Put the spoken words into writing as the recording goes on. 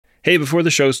Hey, before the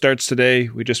show starts today,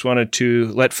 we just wanted to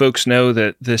let folks know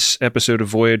that this episode of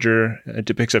Voyager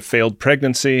depicts a failed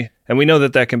pregnancy, and we know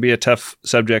that that can be a tough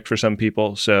subject for some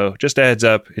people, so just a heads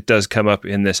up, it does come up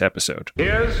in this episode.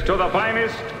 Here's to the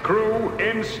finest crew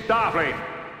in Starfleet.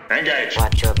 Engage.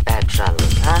 Watch your back,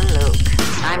 Luke.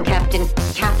 I'm Captain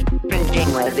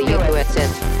Janeway of the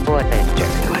USS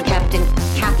Voyager. Captain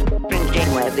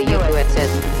Janeway of the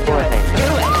USS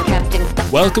Voyager.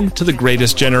 Captain. Welcome to The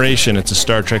Greatest Generation. It's a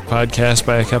Star Trek podcast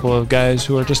by a couple of guys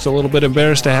who are just a little bit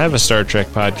embarrassed to have a Star Trek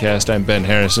podcast. I'm Ben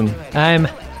Harrison. I'm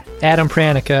Adam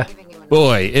Pranica.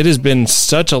 Boy, it has been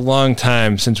such a long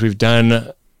time since we've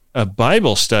done a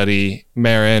Bible study,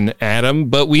 Marin, Adam,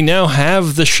 but we now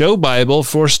have the show Bible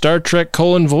for Star Trek: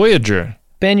 Voyager.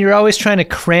 Ben, you're always trying to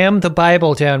cram the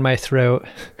Bible down my throat.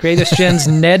 Greatest Gen's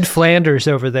Ned Flanders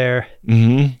over there.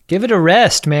 Mm-hmm. Give it a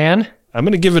rest, man. I'm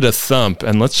going to give it a thump,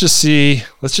 and let's just see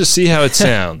how it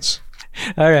sounds.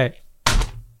 All right.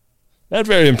 Not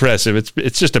very impressive.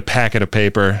 It's just a packet of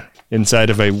paper inside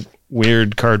of a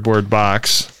weird cardboard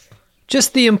box.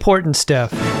 Just the important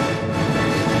stuff.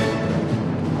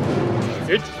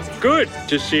 It's good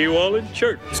to see you all in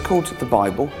church. It's called the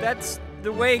Bible. That's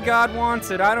the way God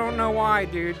wants it. I don't know why,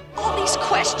 dude. All these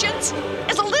questions?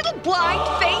 Is a little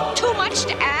blind faith too much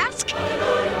to ask?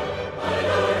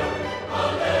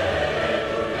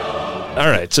 All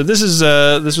right, so this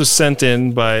was sent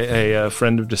in by a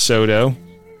friend of DeSoto.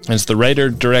 It's the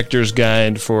writer-director's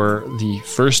guide for the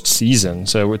first season,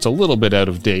 so it's a little bit out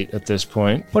of date at this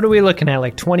point. What are we looking at,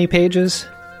 like 20 pages?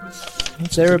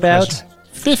 Thereabouts?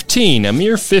 15, a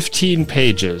mere 15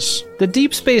 pages. The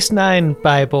Deep Space Nine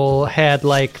Bible had,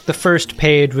 like, the first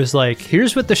page was like,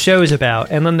 here's what the show's about,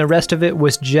 and then the rest of it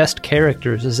was just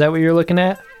characters. Is that what you're looking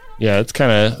at? Yeah, it's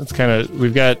kind of,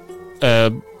 we've got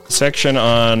a section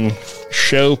on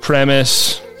show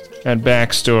premise and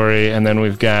backstory, and then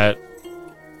we've got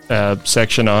a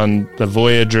section on the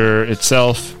Voyager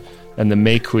itself and the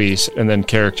Maquis, and then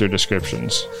character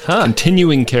descriptions. Huh.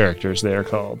 Continuing characters, they are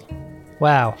called.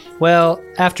 Wow. Well,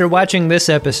 after watching this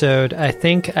episode, I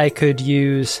think I could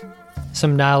use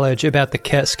some knowledge about the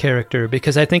Kes character,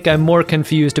 because I think I'm more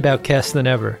confused about Kes than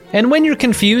ever. And when you're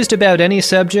confused about any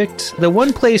subject, the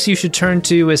one place you should turn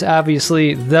to is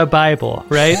obviously the Bible,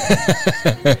 right?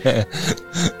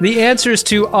 The answers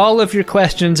to all of your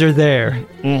questions are there.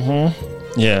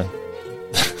 Mm-hmm. Yeah.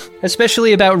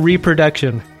 Especially about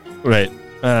reproduction. Right.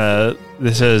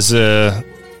 This is a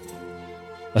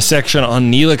section on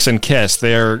Neelix and Kes.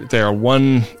 They are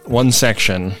one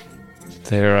section.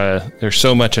 They're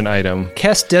so much an item.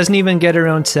 Kes doesn't even get her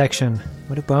own section.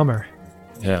 What a bummer.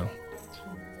 Yeah.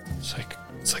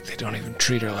 It's like they don't even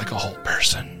treat her like a whole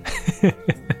person.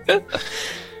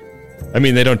 I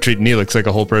mean, they don't treat Neelix like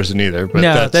a whole person either, but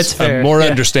no, that's fair. A more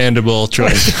understandable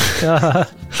choice.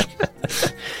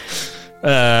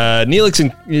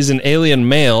 Neelix is an alien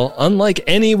male, unlike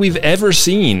any we've ever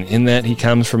seen, in that he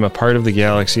comes from a part of the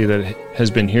galaxy that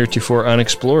has been heretofore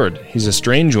unexplored. He's a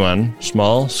strange one,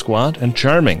 small, squat, and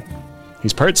charming.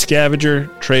 He's part scavenger,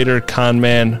 trader,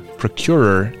 conman,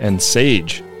 procurer, and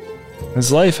sage.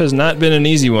 His life has not been an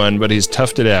easy one, but he's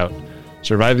toughed it out,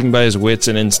 surviving by his wits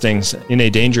and instincts in a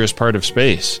dangerous part of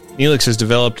space. Neelix has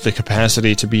developed the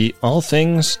capacity to be all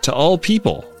things to all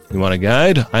people. You want a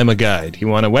guide? I'm a guide. You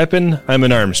want a weapon? I'm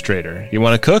an arms trader. You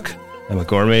want to cook? I'm a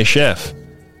gourmet chef.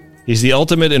 He's the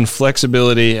ultimate in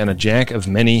flexibility and a jack of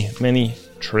many, many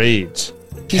trades.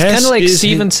 He's kind of like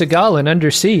Steven Seagal in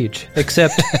Under Siege,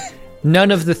 except none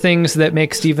of the things that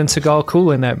make Steven Seagal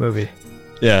cool in that movie.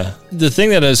 Yeah. The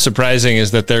thing that is surprising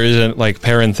is that there isn't, like,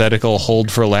 parenthetical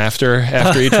hold for laughter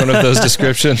after each one of those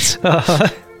descriptions.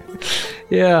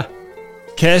 Yeah.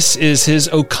 Kes is his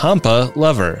Okampa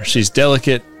lover. She's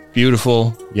delicate,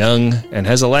 beautiful, young, and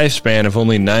has a lifespan of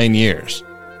only 9 years.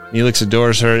 Neelix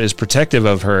adores her, is protective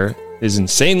of her, is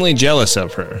insanely jealous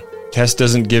of her. Kes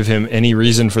doesn't give him any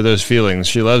reason for those feelings.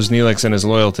 She loves Neelix and is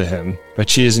loyal to him, but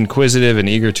she is inquisitive and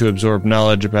eager to absorb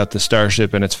knowledge about the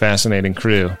starship and its fascinating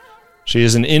crew. She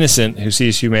is an innocent who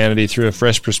sees humanity through a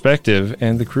fresh perspective,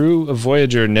 and the crew of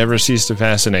Voyager never cease to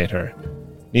fascinate her.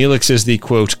 Neelix is the,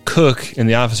 quote, cook in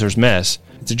the officer's mess.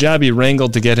 It's a job he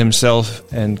wrangled to get himself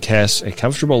and Kes a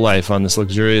comfortable life on this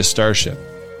luxurious starship.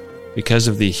 Because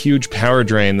of the huge power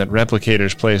drain that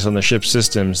replicators place on the ship's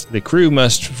systems, the crew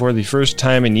must, for the first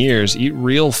time in years, eat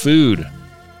real food.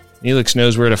 Neelix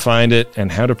knows where to find it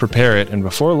and how to prepare it, and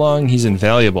before long, he's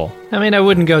invaluable. I mean, I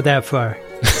wouldn't go that far.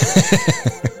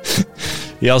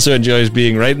 He also enjoys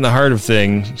being right in the heart of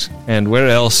things, and where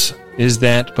else is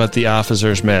that but the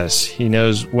officer's mess? He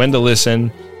knows when to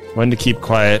listen, when to keep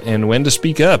quiet, and when to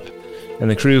speak up. and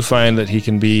the crew find that he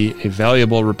can be a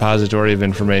valuable repository of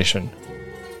information.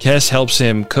 Kes helps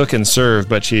him cook and serve,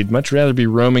 but she'd much rather be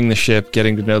roaming the ship,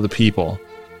 getting to know the people.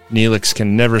 Neelix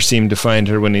can never seem to find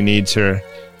her when he needs her,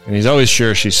 and he's always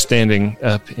sure she's standing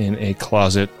up in a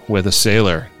closet with a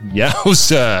sailor.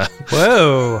 Yowza!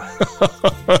 Whoa.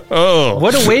 Oh.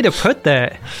 What a way to put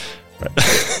that.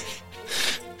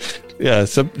 Yeah,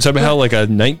 somehow like a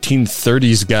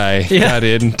 1930s guy got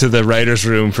into the writer's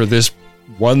room for this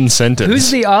one sentence. Who's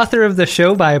the author of the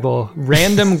show Bible?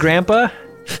 Random Grandpa?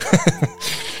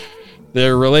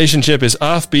 Their relationship is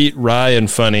offbeat, wry, and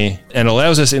funny, and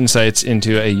allows us insights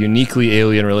into a uniquely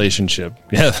alien relationship.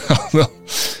 Yeah,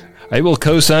 I will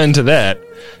co-sign to that.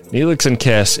 Neelix and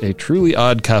Kes, a truly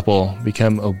odd couple,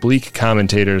 become oblique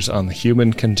commentators on the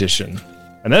human condition.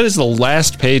 And that is the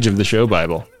last page of the show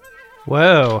Bible.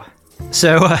 Whoa.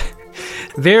 So,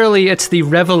 verily, it's the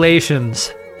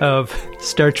revelations of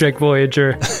Star Trek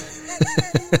Voyager.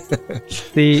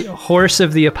 The horse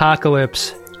of the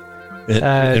apocalypse.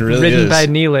 It really written is. by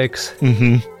Neelix.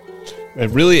 Mm-hmm. It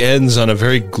really ends on a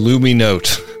very gloomy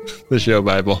note, the show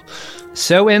Bible.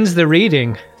 So ends the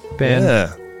reading, Ben.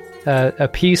 Yeah. A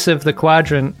piece of the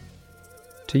quadrant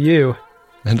to you.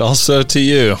 And also to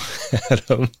you,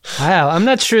 Adam. Wow, I'm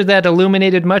not sure that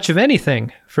illuminated much of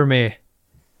anything for me.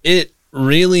 It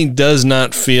really does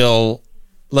not feel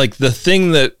like the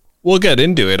thing that... We'll get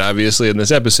into it, obviously, in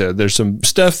this episode. There's some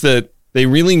stuff that they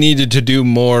really needed to do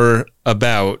more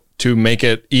about to make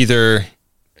it either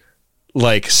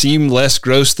like seem less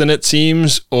gross than it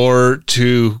seems, or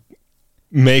to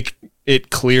make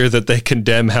it clear that they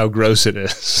condemn how gross it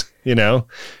is, you know?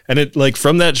 And it, like,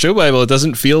 from that show Bible, it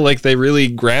doesn't feel like they really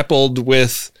grappled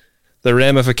with the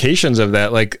ramifications of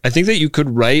that. Like, I think that you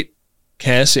could write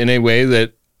Cass in a way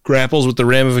that grapples with the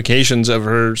ramifications of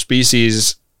her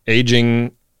species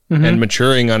aging and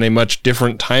maturing on a much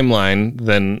different timeline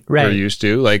than we're used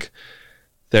to. Like,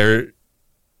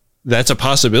 that's a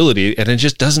possibility, and it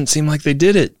just doesn't seem like they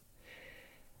did it.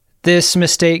 This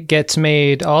mistake gets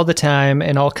made all the time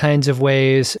in all kinds of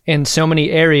ways in so many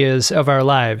areas of our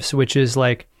lives, which is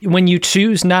like when you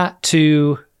choose not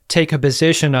to take a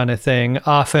position on a thing,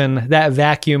 often that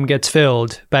vacuum gets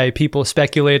filled by people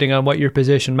speculating on what your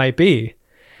position might be.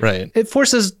 Right. It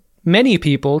forces many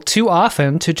people too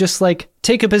often to just like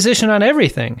take a position on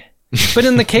everything. But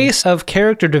in the case of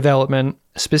character development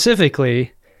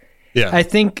specifically, I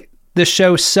think the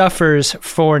show suffers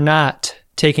for not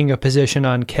taking a position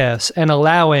on Kes and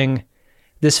allowing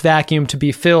this vacuum to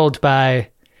be filled by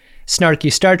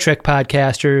snarky Star Trek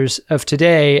podcasters of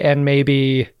today and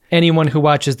maybe anyone who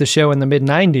watches the show in the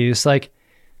mid-90s. Like,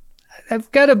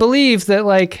 I've got to believe that,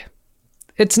 like,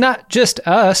 it's not just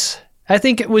us. I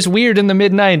think it was weird in the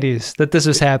mid-90s that this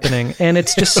was happening, and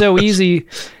it's just so easy.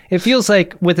 It feels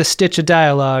like with a stitch of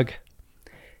dialogue,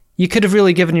 you could have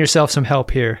really given yourself some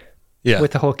help here. Yeah.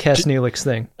 With the whole Kes Neelix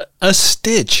thing. A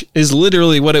stitch is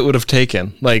literally what it would have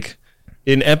taken. Like,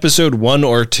 in episode 1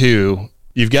 or 2,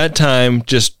 you've got time,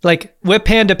 just... Like, Whip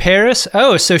Panda Paris?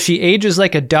 Oh, so she ages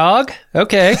like a dog?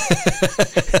 Okay.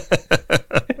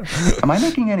 Am I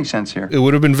making any sense here? It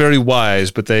would have been very wise,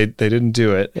 but they didn't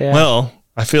do it. Yeah. Well,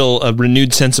 I feel a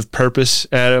renewed sense of purpose,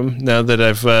 Adam, now that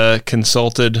I've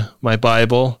consulted my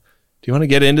Bible. Do you want to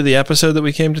get into the episode that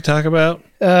we came to talk about?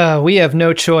 We have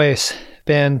no choice,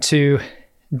 Ben, to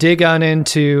dig on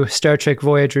into Star Trek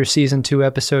Voyager Season 2,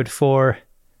 Episode 4,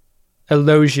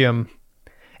 Elogium.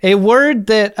 A word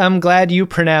that I'm glad you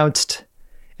pronounced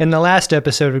in the last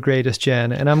episode of Greatest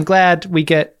Gen, and I'm glad we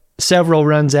get several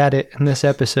runs at it in this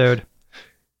episode.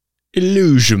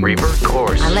 Illusion. Revert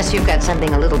course. Unless you've got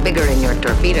something a little bigger in your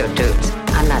torpedo tubes,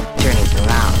 I'm not turning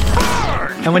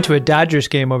around. I went to a Dodgers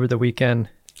game over the weekend,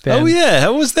 Ben. Oh yeah,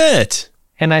 how was that?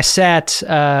 And I sat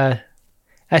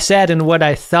in what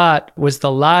I thought was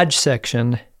the lodge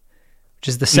section, which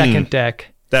is the second deck.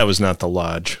 That was not the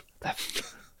lodge.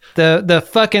 The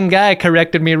fucking guy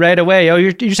corrected me right away. Oh,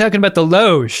 you're talking about the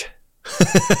loge.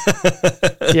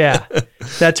 Yeah,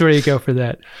 that's where you go for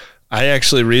that. I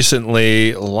actually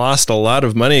recently lost a lot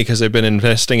of money because I've been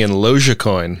investing in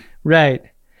Logecoin. Right.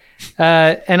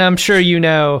 And I'm sure you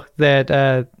know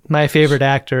that my favorite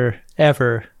actor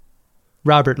ever,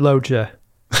 Robert Loggia.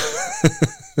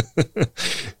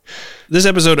 This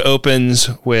episode opens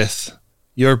with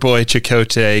your boy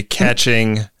Chakotay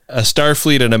catching a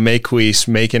Starfleet and a Maquis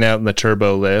making out in the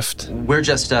turbo lift. We're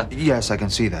just, yes, I can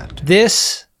see that.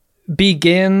 This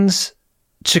begins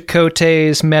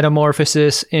Chakotay's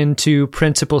metamorphosis into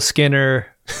Principal Skinner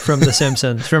from The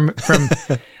Simpsons.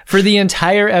 For the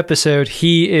entire episode,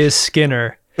 he is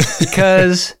Skinner.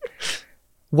 Because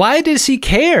why does he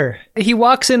care? He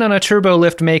walks in on a turbo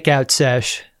lift makeout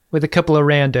sesh. with a couple of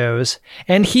randos,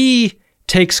 and he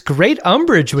takes great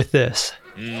umbrage with this.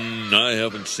 I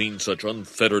haven't seen such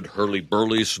unfettered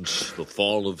hurly-burly since the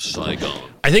fall of Saigon.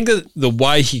 I think that the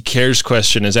why he cares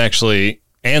question is actually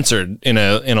answered in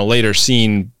a later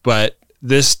scene, but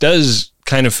this does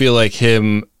kind of feel like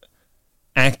him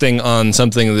acting on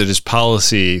something that is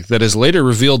policy that is later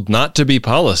revealed not to be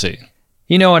policy.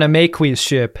 You know, on a Maquis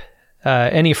ship,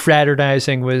 any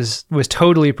fraternizing was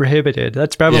totally prohibited.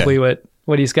 That's probably what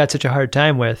he's got such a hard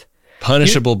time with.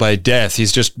 Punishable by death.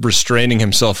 He's just restraining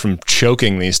himself from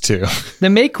choking these two.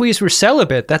 The Maquis were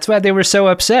celibate. That's why they were so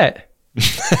upset.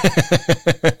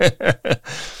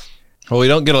 Well, we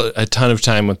don't get a ton of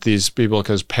time with these people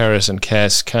because Paris and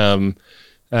Kes come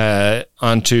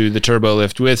onto the turbo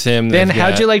lift with him. Then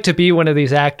how'd you like to be one of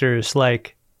these actors?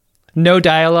 Like, no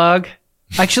dialogue?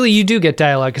 Actually, you do get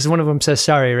dialogue because one of them says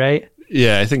sorry, right?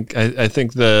 Yeah, I think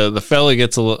the fella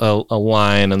gets a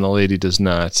line and the lady does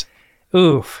not.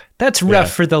 Oof, that's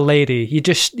rough for the lady.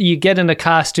 You get in a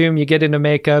costume, you get into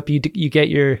makeup, you get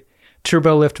your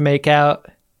turbo lift makeout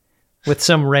with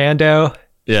some rando.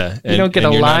 Yeah, you don't get a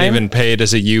line. You're not even paid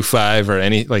as a U5 or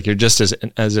any, like you're just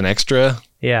as an extra.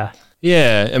 Yeah.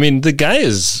 Yeah, I mean the guy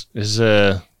is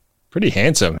pretty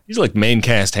handsome. He's like main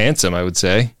cast handsome, I would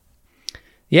say.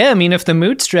 Yeah, I mean if the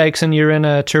mood strikes and you're in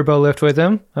a turbo lift with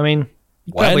him, I mean,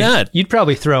 why not? You'd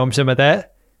probably throw him some of that.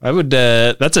 I would.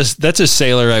 That's a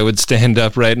sailor I would stand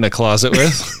up right in a closet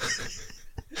with.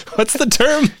 What's the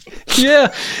term?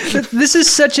 Yeah, this is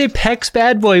such a Pex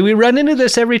bad boy. We run into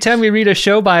this every time we read a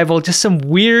show Bible. Just some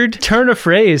weird turn of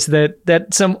phrase that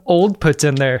some old puts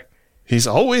in there. He's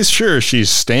always sure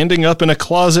she's standing up in a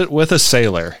closet with a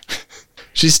sailor.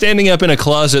 She's standing up in a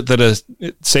closet that a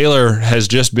sailor has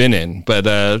just been in,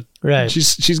 but right.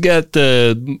 She's got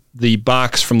the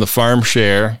box from the farm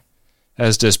share.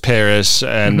 As does Paris,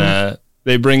 and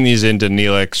they bring these into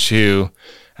Neelix, who,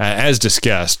 as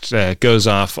discussed, goes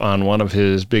off on one of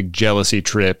his big jealousy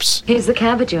trips. Here's the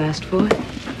cabbage you asked for.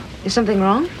 Is something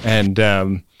wrong? And,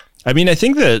 I mean, I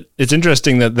think that it's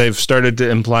interesting that they've started to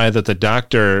imply that the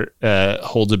doctor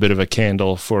holds a bit of a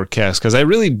candle for Kes, because I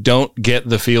really don't get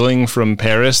the feeling from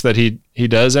Paris that he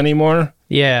does anymore.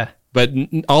 Yeah. But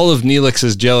all of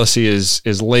Neelix's jealousy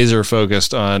is laser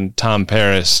focused on Tom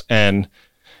Paris, and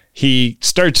he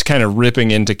starts kind of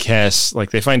ripping into Kes.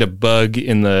 Like they find a bug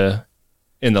in the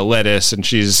lettuce and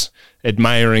she's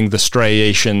admiring the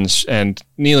striations and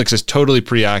Neelix is totally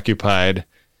preoccupied.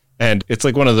 And it's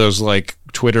like one of those like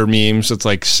Twitter memes. It's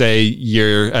like, say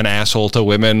you're an asshole to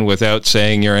women without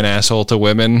saying you're an asshole to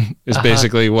women is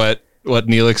basically what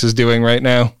Neelix is doing right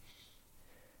now.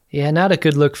 Yeah, not a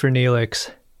good look for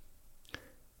Neelix.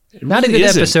 Not a good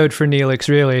episode for Neelix,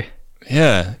 really.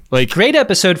 Yeah, like great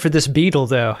episode for this beetle,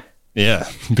 though. Yeah,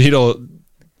 beetle,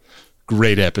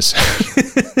 great episode.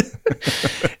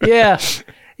 yeah.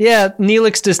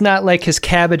 Neelix does not like his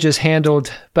cabbages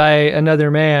handled by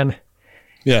another man.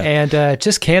 Yeah, and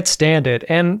just can't stand it.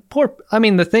 And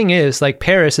the thing is, like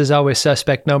Paris is always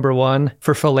suspect number one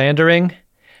for philandering,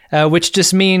 which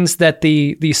just means that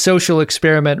the social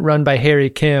experiment run by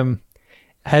Harry Kim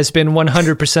has been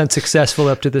 100% successful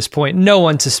up to this point. No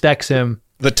one suspects him.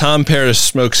 The Tom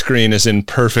Paris smokescreen is in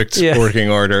perfect working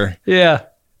order. Yeah.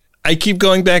 I keep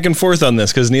going back and forth on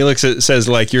this because Neelix says,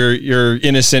 like, you're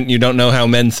innocent, you don't know how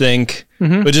men think,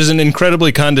 which is an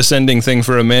incredibly condescending thing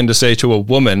for a man to say to a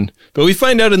woman. But we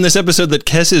find out in this episode that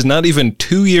Kes is not even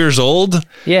 2 years old.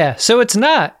 Yeah, so it's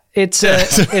not. It's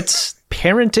it's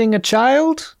parenting a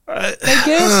child, I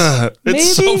guess?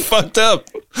 It's so fucked up.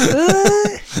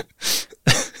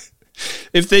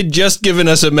 If they'd just given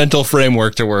us a mental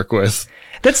framework to work with.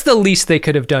 That's the least they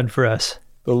could have done for us.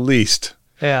 The least.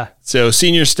 Yeah. So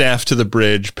senior staff to the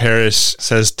bridge. Paris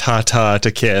says ta-ta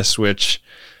to Kes, which,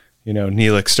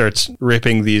 Neelix starts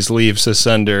ripping these leaves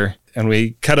asunder. And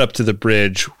we cut up to the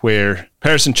bridge where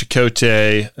Paris and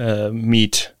Chakotay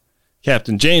meet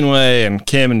Captain Janeway and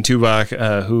Kim and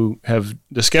Tuvok, who have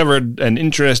discovered an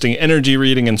interesting energy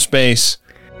reading in space.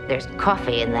 There's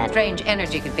coffee in that strange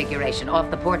energy configuration off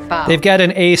the port bow. They've got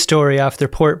an A story off their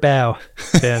port bow,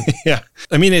 Ben. Yeah.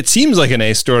 I mean, it seems like an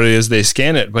A story as they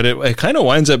scan it, but it kind of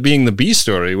winds up being the B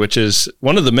story, which is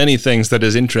one of the many things that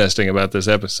is interesting about this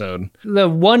episode. The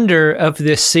wonder of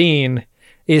this scene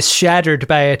is shattered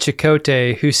by a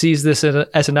Chakotay who sees this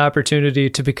as an opportunity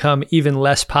to become even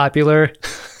less popular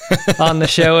on the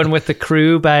show and with the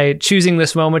crew by choosing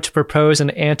this moment to propose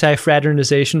an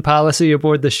anti-fraternization policy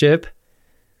aboard the ship.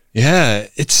 Yeah,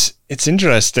 it's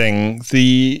interesting.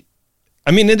 It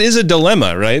is a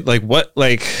dilemma, right? Like what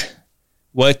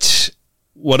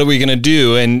what are we going to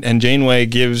do? And Janeway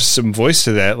gives some voice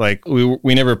to that. Like,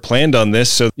 we never planned on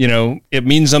this. So, it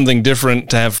means something different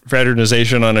to have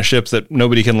fraternization on a ship that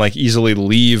nobody can like easily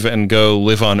leave and go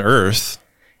live on Earth.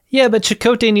 Yeah, but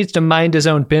Chakotay needs to mind his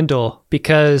own bindle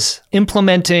because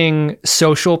implementing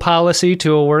social policy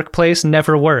to a workplace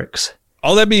never works.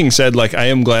 All that being said, like, I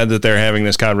am glad that they're having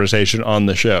this conversation on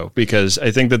the show because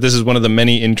I think that this is one of the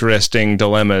many interesting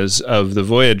dilemmas of the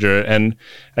Voyager. And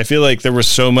I feel like there was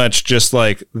so much just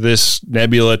like this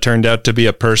Nebula turned out to be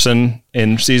a person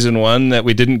in season 1 that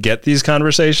we didn't get these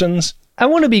conversations. I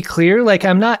want to be clear, like,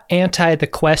 I'm not anti the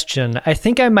question. I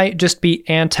think I might just be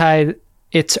anti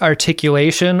its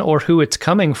articulation or who it's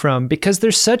coming from because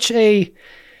there's such a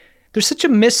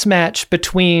mismatch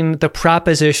between the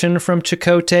proposition from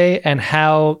Chakotay and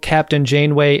how Captain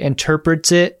Janeway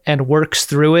interprets it and works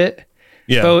through it,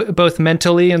 both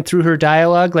mentally and through her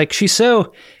dialogue. Like, she's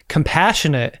so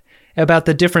compassionate about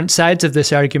the different sides of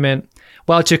this argument,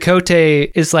 while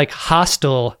Chakotay is like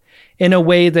hostile in a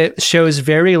way that shows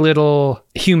very little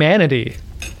humanity.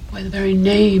 Why, the very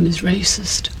name is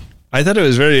racist. I thought it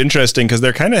was very interesting because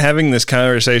they're kind of having this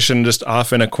conversation just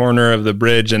off in a corner of the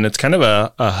bridge, and it's kind of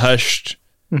a hushed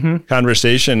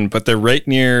conversation, but they're right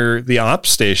near the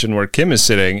ops station where Kim is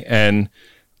sitting, and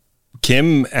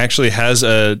Kim actually has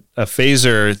a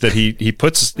phaser that he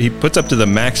puts up to the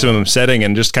maximum setting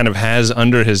and just kind of has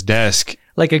under his desk.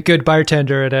 Like a good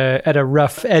bartender at a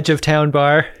rough edge of town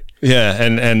bar. Yeah,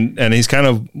 and he's kind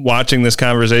of watching this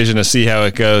conversation to see how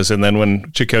it goes, and then when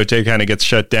Chakotay kind of gets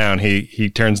shut down, he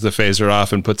turns the phaser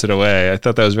off and puts it away. I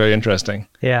thought that was very interesting.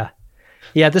 Yeah,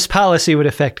 this policy would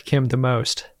affect Kim the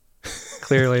most,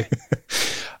 clearly.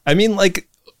 I mean, like,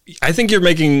 I think you're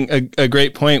making a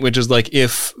great point, which is like,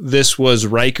 if this was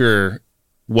Riker,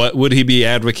 what would he be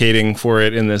advocating for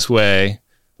it in this way?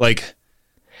 Like,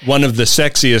 one of the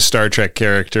sexiest Star Trek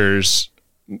characters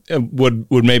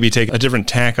would maybe take a different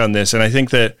tack on this. And I think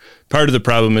that part of the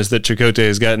problem is that Chakotay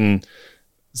has gotten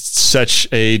such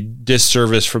a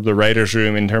disservice from the writer's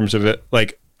room in terms of it.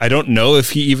 Like, I don't know if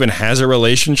he even has a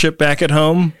relationship back at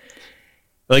home.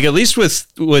 Like, at least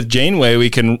with Janeway, we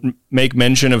can make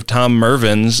mention of Tom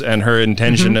Mervyn's and her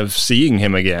intention of seeing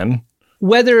him again.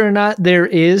 Whether or not there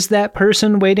is that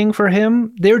person waiting for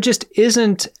him, there just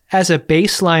isn't, as a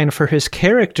baseline for his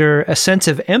character, a sense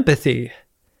of empathy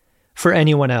for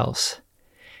anyone else.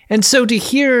 And so to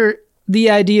hear the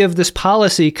idea of this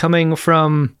policy coming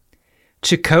from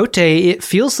Chakotay, it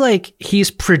feels like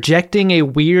he's projecting a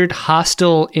weird,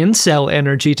 hostile incel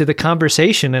energy to the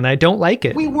conversation, and I don't like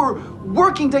it. We were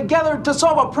working together to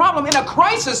solve a problem in a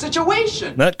crisis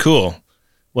situation. Not cool.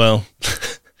 Well,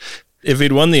 if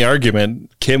he'd won the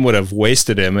argument, Kim would have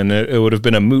wasted him, and it would have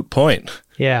been a moot point.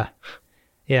 Yeah.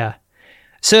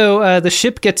 So the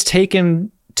ship gets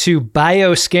taken to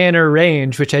bioscanner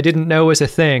range, which I didn't know was a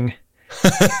thing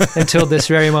until this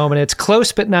very moment. It's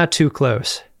close, but not too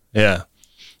close. Yeah.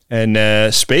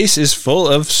 And space is full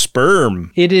of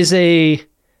sperm. It is a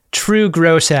true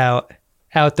gross out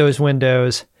those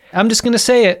windows. I'm just going to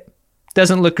say it.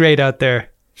 Doesn't look great out there.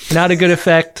 Not a good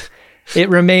effect. It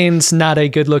remains not a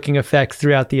good looking effect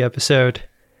throughout the episode.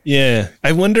 Yeah.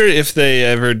 I wonder if they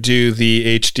ever do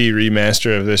the HD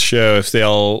remaster of this show, if they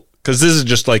all... Because this is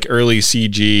just like early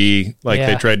CG,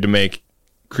 they tried to make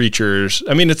creatures.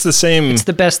 I mean, it's the same. It's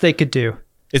the best they could do.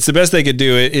 It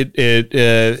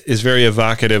is very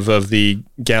evocative of the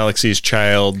Galaxy's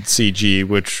Child CG,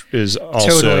 which is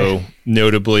also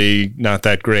notably not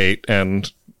that great,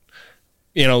 and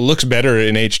looks better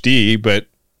in HD, but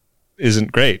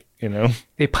isn't great.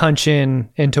 They punch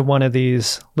into one of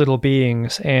these little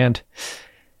beings, and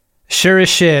sure as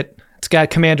shit, it's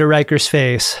got Commander Riker's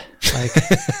face. Like,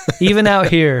 even out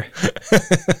here,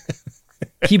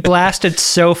 he blasted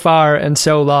so far and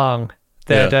so long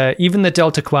that even the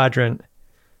Delta Quadrant,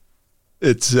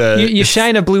 it's you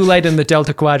shine a blue light in the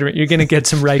Delta Quadrant, you're gonna get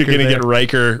some Riker. You're gonna get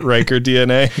Riker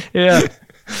DNA. Yeah.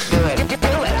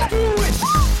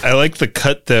 I like the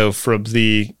cut though from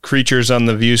the creatures on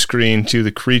the view screen to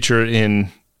the creature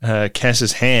in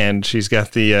Cass's hand. She's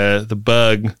got the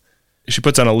bug. She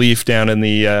puts on a leaf down in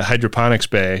the hydroponics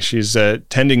bay. She's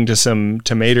tending to some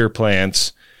tomato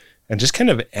plants and just kind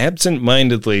of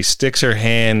absent-mindedly sticks her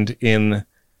hand in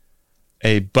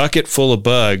a bucket full of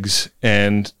bugs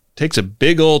and takes a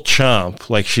big old chomp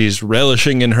like she's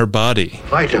relishing in her body.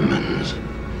 Vitamins.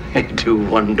 They do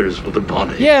wonders for the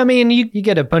body. Yeah, I mean, you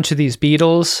get a bunch of these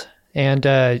beetles and,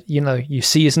 you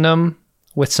season them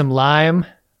with some lime.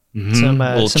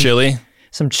 Some chili.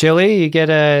 Some chili, you get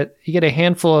a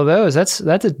handful of those. That's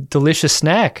a delicious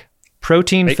snack,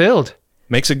 protein filled.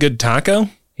 Makes a good taco.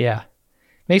 Yeah,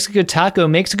 Makes a good taco,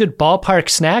 makes a good ballpark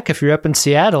snack if you're up in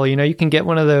Seattle. You know, you can get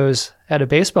one of those at a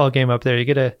baseball game up there. You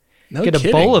get a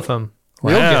bowl of them.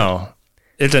 Wow.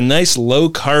 It's a nice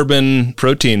low-carbon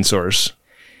protein source.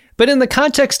 But in the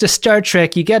context of Star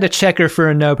Trek, you got to check her for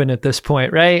a nubbin at this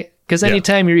point, right? Because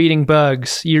anytime you're eating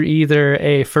bugs, you're either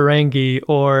a Ferengi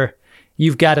or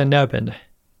you've got a nubbin.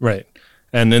 Right.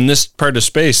 And in this part of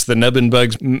space, the nubbin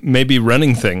bugs may be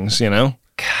running things, you know?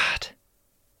 God.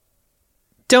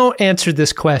 Don't answer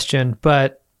this question,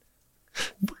 but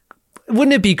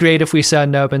wouldn't it be great if we saw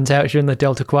nubbins out here in the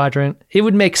Delta Quadrant? It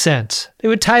would make sense. It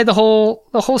would tie the whole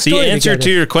story The answer together.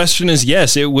 to your question is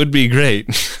yes, it would be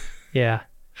great. Yeah.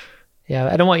 Yeah,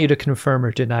 I don't want you to confirm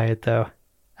or deny it, though.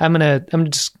 I'm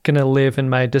just gonna live in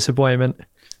my disappointment.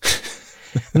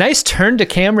 Nice turn to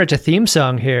camera to theme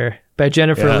song here by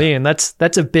Jennifer Lee, and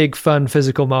that's a big, fun,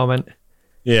 physical moment.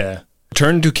 Yeah.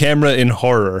 Turn to camera in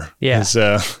horror. Yeah. Is,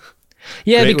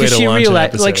 yeah, great because way to she launch an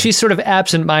realized, like, episode. she's sort of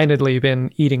absent-mindedly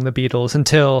been eating the Beatles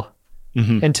until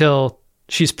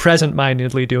she's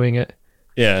present-mindedly doing it.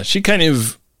 Yeah, she kind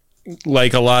of,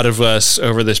 like a lot of us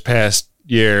over this past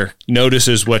year,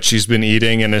 notices what she's been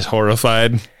eating and is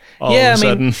horrified all of a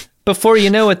sudden. Before you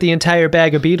know it, the entire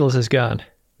bag of Beatles is gone.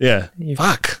 Yeah.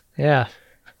 Fuck. Yeah.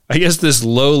 I guess this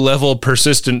low-level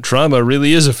persistent trauma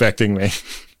really is affecting me.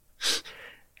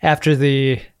 After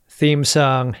the theme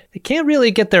song, they can't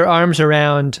really get their arms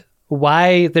around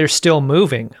why they're still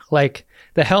moving. Like,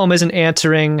 the helm isn't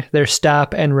answering their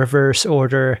stop and reverse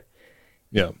order.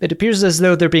 Yeah. It appears as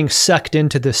though they're being sucked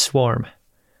into this swarm.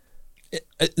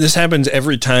 This happens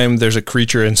every time there's a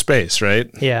creature in space, right?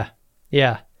 Yeah.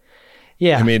 Yeah.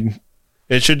 Yeah. I mean,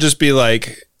 it should just be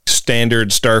like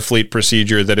standard Starfleet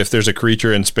procedure that if there's a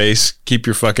creature in space, keep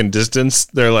your fucking distance.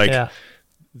 They're like,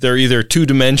 they're either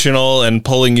two-dimensional and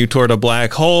pulling you toward a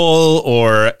black hole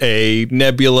or a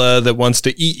nebula that wants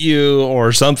to eat you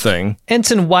or something.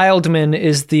 Ensign Wildman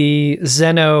is the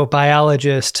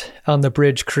xenobiologist on the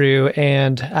bridge crew,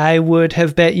 and I would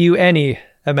have bet you any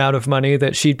amount of money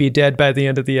that she'd be dead by the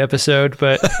end of the episode,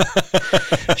 but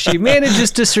she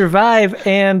manages to survive,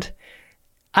 and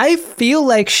I feel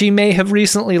like she may have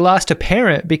recently lost a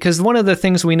parent, because one of the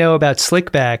things we know about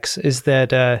slickbacks is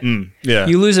that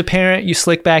you lose a parent, you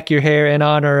slick back your hair in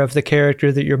honor of the character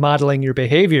that you're modeling your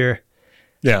behavior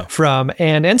from.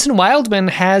 And Ensign Wildman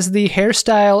has the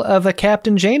hairstyle of a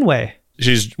Captain Janeway.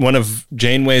 She's one of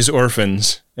Janeway's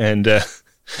orphans, and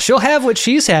she'll have what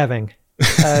she's having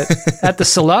at the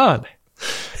salon.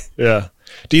 Yeah.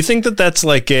 Do you think that that's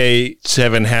like a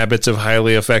 7 Habits of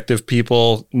Highly Effective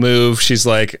People move? She's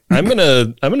like, I'm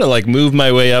gonna like move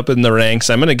my way up in the ranks.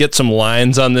 I'm gonna get some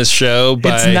lines on this show.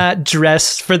 It's not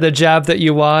dress for the job that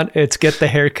you want. It's get the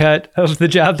haircut of the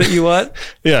job that you want.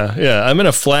 Yeah. I'm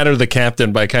gonna flatter the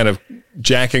captain by kind of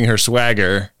jacking her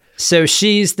swagger. So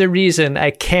she's the reason I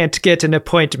can't get an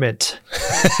appointment.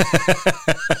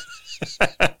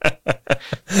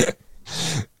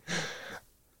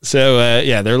 So,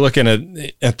 they're looking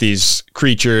at these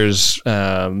creatures,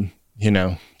 trying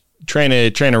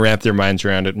to wrap their minds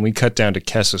around it. And we cut down to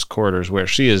Kessa's quarters, where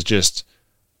she is just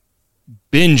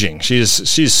binging. She's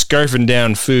scarfing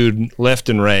down food left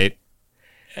and right,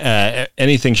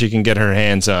 anything she can get her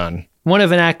hands on. One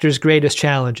of an actor's greatest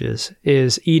challenges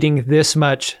is eating this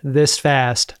much, this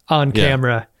fast, on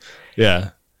camera. Yeah.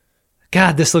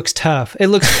 God, this looks tough. It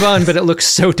looks fun, but it looks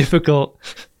so difficult.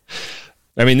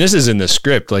 I mean, this is in the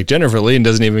script. Like, Jennifer Lee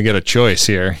doesn't even get a choice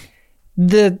here.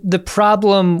 The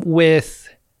problem with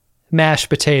mashed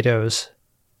potatoes,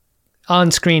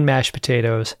 on-screen mashed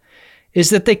potatoes,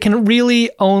 is that they can really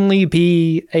only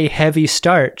be a heavy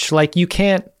starch. Like, you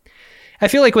can't... I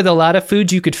feel like with a lot of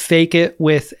foods, you could fake it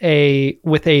with a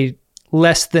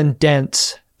less than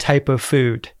dense type of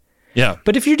food. Yeah.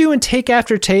 But if you're doing take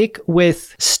after take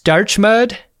with starch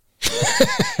mud,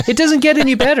 it doesn't get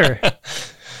any better.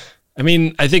 I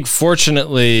mean, I think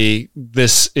fortunately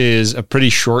this is a pretty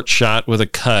short shot with a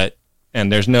cut, and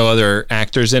there's no other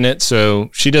actors in it, so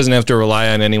she doesn't have to rely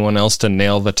on anyone else to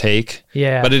nail the take.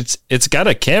 Yeah. But it's got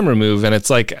a camera move, and it's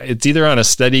like it's either on a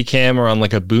steady cam or on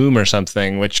like a boom or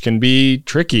something, which can be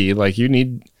tricky. Like, you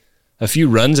need a few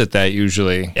runs at that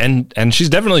usually. And she's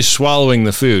definitely swallowing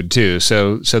the food too.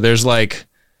 So there's like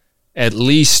at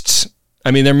least,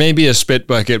 I mean, there may be a spit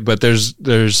bucket, but there's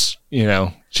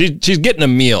she's getting a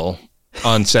meal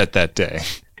on set that day.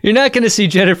 You're not going to see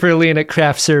Jennifer Lee at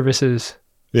craft services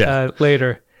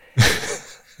later.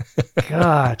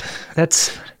 God,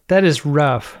 that is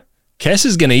rough. Cass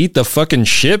is going to eat the fucking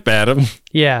ship, Adam.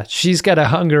 Yeah, she's got a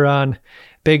hunger on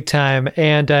big time.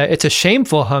 And it's a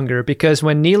shameful hunger, because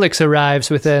when Neelix arrives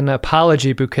with an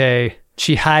apology bouquet,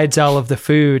 she hides all of the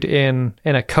food in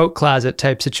a coat closet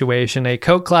type situation, a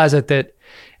coat closet that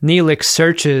Neelix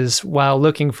searches while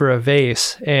looking for a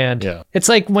vase. And it's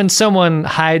like when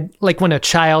when a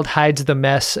child hides the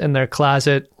mess in their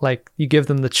closet, like you give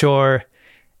them the chore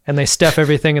and they stuff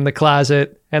everything in the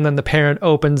closet, and then the parent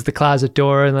opens the closet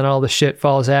door and then all the shit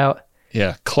falls out.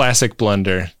 Yeah, classic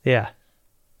blunder. Yeah.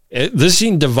 This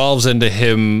scene devolves into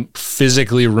him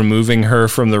physically removing her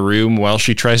from the room while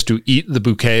she tries to eat the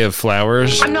bouquet of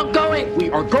flowers. I'm not going. We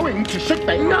are going to sick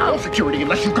bay. No security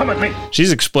unless you come with me.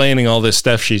 She's explaining all this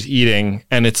stuff she's eating,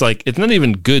 and it's like, it's not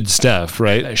even good stuff,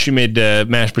 right? She made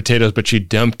mashed potatoes, but she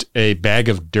dumped a bag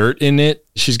of dirt in it.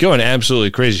 She's going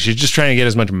absolutely crazy. She's just trying to get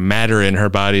as much matter in her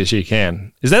body as she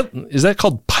can. Is that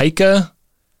called pica?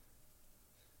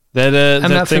 That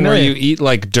thing familiar. where you eat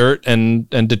like dirt and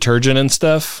detergent and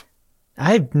stuff?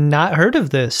 I've not heard of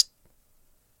this.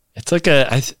 It's like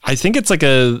I think it's like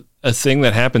a thing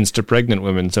that happens to pregnant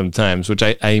women sometimes, which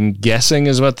I'm guessing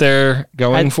is what they're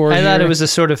going for. I thought it was the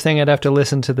sort of thing I'd have to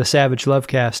listen to the Savage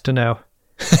Lovecast to know.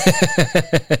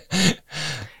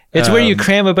 It's where you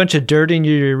cram a bunch of dirt in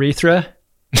your urethra.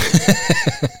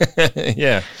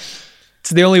 Yeah. It's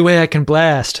the only way I can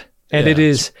blast, and it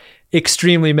is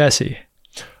extremely messy.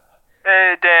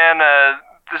 Hey, Dan,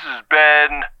 this is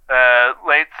Ben,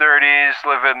 late 30s,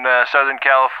 live in Southern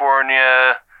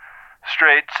California,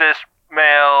 straight cis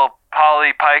male,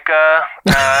 poly pica.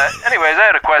 Anyways, I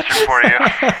had a question for you.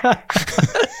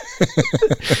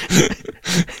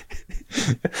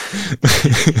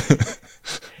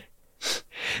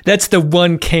 That's the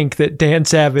one kink that Dan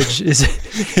Savage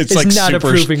is like not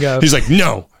approving of. He's like,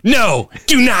 no,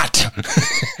 do not.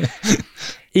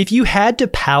 If you had to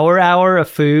power hour a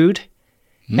food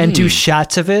and do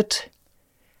shots of it,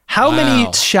 how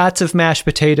many shots of mashed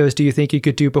potatoes do you think you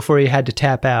could do before you had to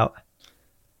tap out?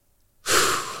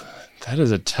 That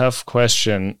is a tough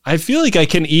question. I feel like I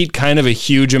can eat kind of a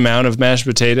huge amount of mashed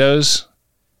potatoes.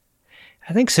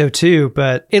 I think so too,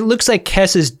 but it looks like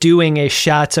Kess is doing a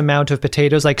shots amount of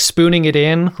potatoes, like spooning it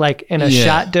in, like in a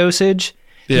shot dosage.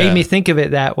 Yeah. Made me think of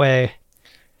it that way.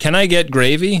 Can I get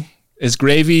gravy? Is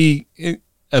gravy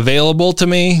available to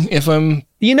me if I'm...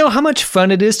 You know how much fun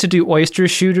it is to do oyster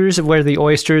shooters where the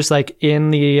oyster's like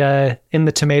in the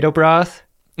tomato broth?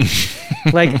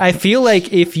 Like, I feel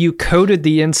like if you coated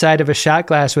the inside of a shot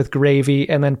glass with gravy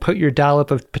and then put your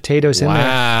dollop of potatoes in there,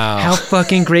 how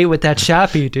fucking great would that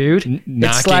shot be, dude?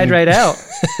 It'd slide right out.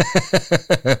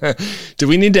 Do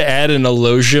we need to add an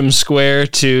elogium square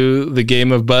to the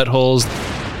game of buttholes?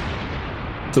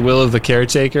 The will of the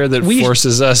caretaker that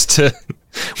forces us to...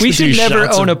 We should never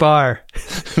own a bar.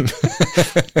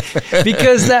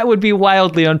 Because that would be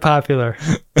wildly unpopular.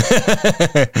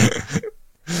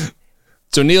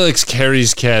 So Neelix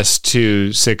carries Kess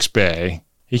to 6 Bay.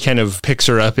 He kind of picks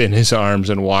her up in his arms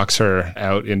and walks her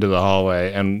out into the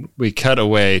hallway. And we cut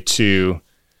away to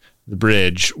the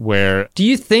bridge where... Do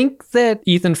you think that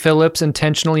Ethan Phillips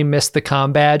intentionally missed the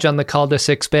comm badge on the call to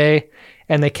 6 Bay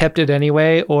and they kept it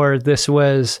anyway? Or this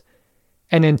was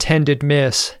an intended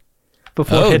miss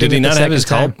before hitting it the second time? Did he not have his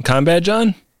comm badge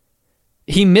on?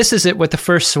 He misses it with the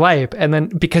first swipe. And then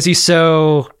because he's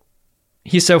so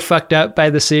fucked up by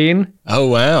the scene. Oh,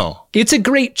 wow. It's a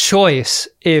great choice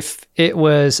if it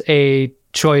was a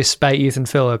choice by Ethan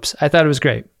Phillips. I thought it was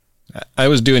great. I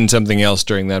was doing something else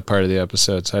during that part of the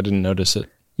episode, so I didn't notice it.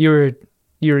 You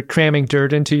were cramming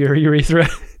dirt into your urethra?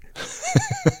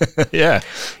 Yeah.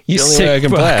 You the only sick way I can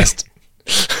fuck. blast.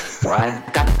 Well,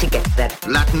 I've got to get that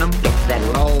platinum, get that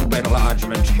lobe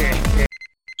enlargement.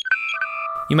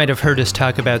 You might have heard us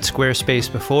talk about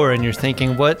Squarespace before and you're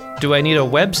thinking, what do I need a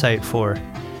website for?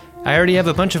 I already have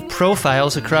a bunch of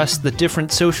profiles across the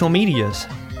different social medias.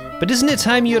 But isn't it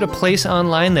time you had a place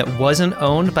online that wasn't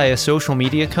owned by a social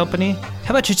media company?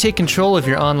 How about you take control of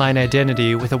your online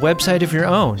identity with a website of your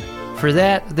own? For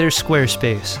that, there's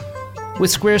Squarespace. With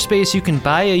Squarespace, you can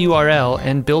buy a URL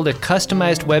and build a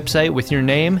customized website with your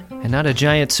name and not a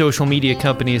giant social media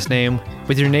company's name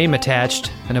with your name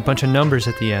attached and a bunch of numbers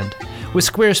at the end. With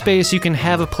Squarespace, you can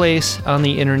have a place on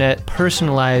the internet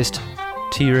personalized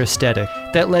to your aesthetic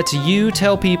that lets you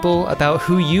tell people about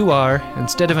who you are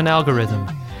instead of an algorithm.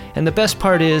 And the best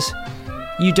part is,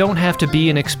 you don't have to be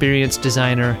an experienced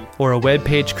designer or a web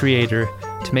page creator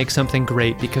to make something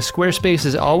great because Squarespace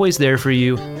is always there for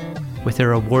you with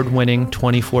their award-winning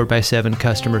 24/7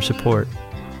 customer support.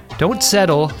 Don't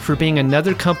settle for being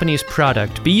another company's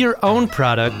product. Be your own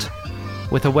product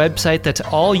with a website that's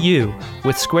all you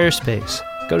with Squarespace.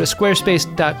 Go to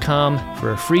squarespace.com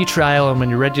for a free trial, and when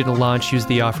you're ready to launch, use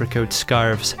the offer code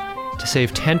SCARVES. to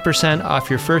save 10% off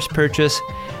your first purchase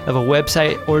of a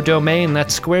website or domain.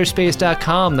 That's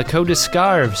squarespace.com. The code is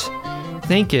SCARVES.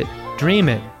 Think it, dream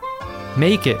it,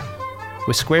 make it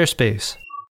with Squarespace.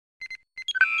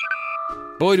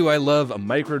 Boy, do I love a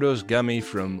microdose gummy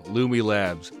from Lumi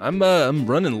Labs. I'm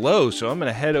running low, so I'm going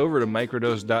to head over to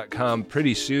microdose.com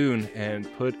pretty soon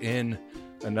and put in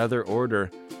another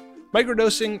order.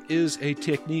 Microdosing is a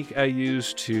technique I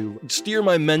use to steer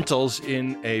my mentals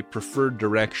in a preferred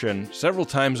direction several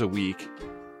times a week.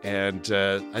 And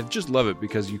I just love it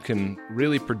because you can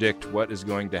really predict what is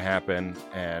going to happen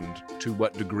and to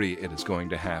what degree it is going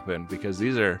to happen, because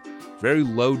these are very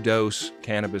low-dose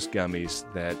cannabis gummies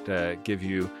that give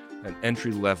you an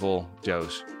entry-level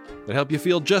dose that help you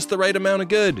feel just the right amount of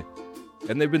good.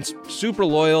 And they've been super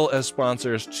loyal as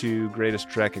sponsors to Greatest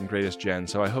Trek and Greatest Gen,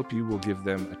 so I hope you will give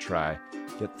them a try.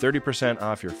 Get 30%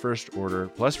 off your first order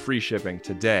plus free shipping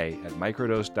today at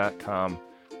microdose.com.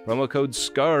 Promo code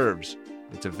SCARVES.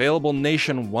 It's available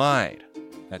nationwide.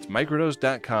 That's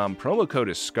microdose.com. Promo code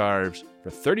is SCARVES for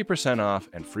 30% off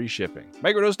and free shipping.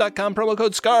 Microdose.com, promo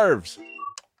code SCARVES.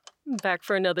 Back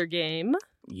for another game.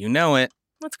 You know it.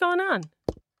 What's going on?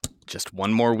 Just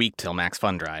one more week till Max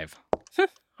Fun Drive.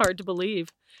 Hard to believe.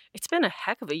 It's been a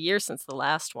heck of a year since the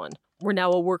last one. We're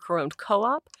now a worker-owned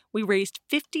co-op. We raised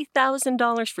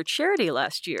 $50,000 for charity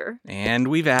last year. And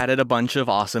we've added a bunch of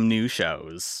awesome new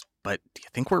shows. But do you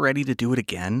think we're ready to do it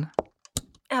again?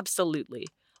 Absolutely.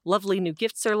 Lovely new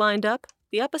gifts are lined up.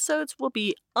 The episodes will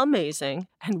be amazing.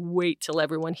 And wait till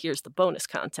everyone hears the bonus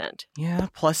content. Yeah,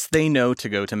 plus they know to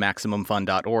go to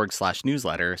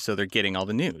MaximumFun.org/newsletter, so they're getting all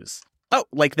the news. Oh,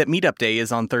 like that meetup day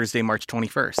is on Thursday, March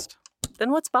 21st.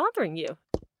 Then what's bothering you?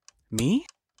 Me?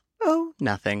 Oh,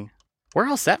 nothing. We're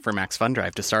all set for Max Fun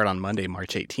Drive to start on Monday,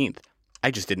 March 18th.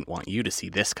 I just didn't want you to see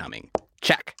this coming.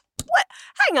 Check. What?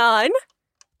 Hang on.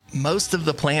 Most of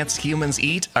the plants humans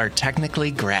eat are technically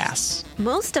grass.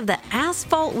 Most of the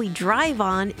asphalt we drive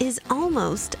on is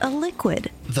almost a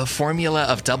liquid. The formula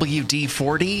of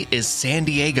WD-40 is San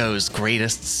Diego's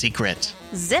greatest secret.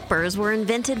 Zippers were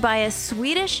invented by a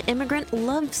Swedish immigrant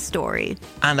love story.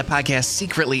 On the podcast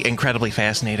Secretly Incredibly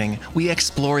Fascinating, we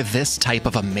explore this type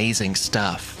of amazing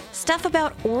stuff. Stuff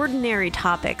about ordinary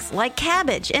topics like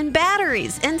cabbage and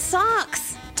batteries and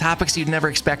socks. Topics you'd never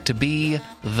expect to be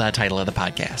the title of the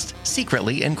podcast.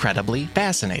 Secretly Incredibly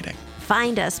Fascinating.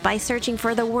 Find us by searching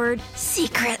for the word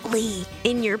secretly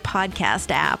in your podcast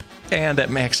app. And at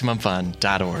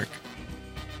MaximumFun.org.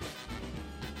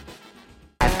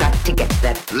 I've got to get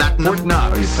that Latin.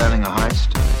 Are you planning a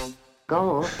heist?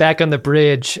 Go. Back on the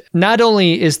bridge, not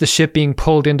only is the ship being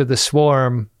pulled into the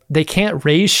swarm, they can't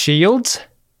raise shields.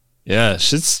 Yeah,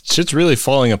 shit's really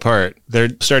falling apart. They're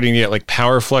starting to get like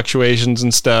power fluctuations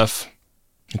and stuff.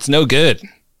 It's no good.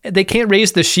 They can't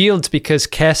raise the shields because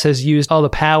Kess has used all the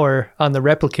power on the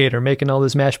replicator, making all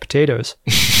those mashed potatoes.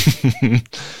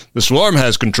 The swarm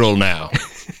has control now.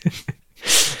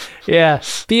 Yeah,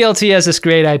 BLT has this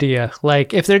great idea.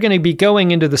 Like, if they're going to be going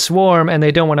into the swarm and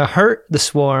they don't want to hurt the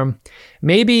swarm,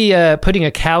 maybe putting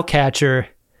a cow catcher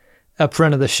up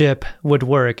front of the ship would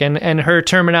work. And her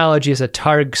terminology is a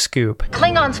targ scoop.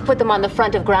 Klingons put them on the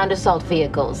front of ground assault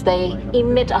vehicles. They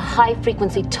emit a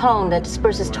high-frequency tone that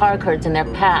disperses targ herds in their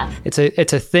path. It's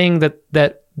a thing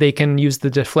that they can use the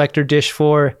deflector dish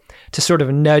for, to sort of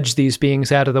nudge these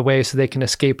beings out of the way so they can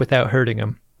escape without hurting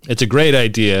them. It's a great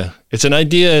idea. It's an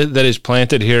idea that is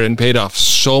planted here and paid off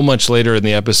so much later in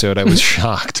the episode. I was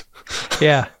shocked.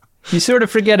 Yeah. You sort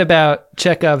of forget about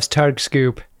Chekhov's targ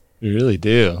scoop. You really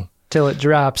do. Till it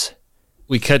drops.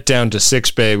 We cut down to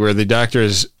sickbay where the doctor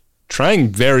is trying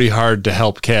very hard to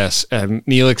help Kess, and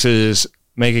Neelix is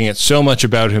making it so much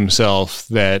about himself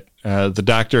that the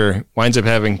doctor winds up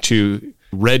having to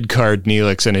red card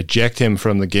Neelix and eject him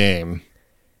from the game.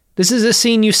 This is a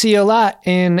scene you see a lot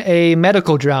in a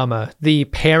medical drama. The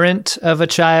parent of a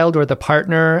child or the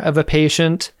partner of a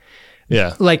patient.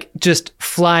 Yeah. Like just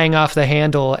flying off the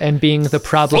handle and being the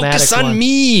problematic Focus on one.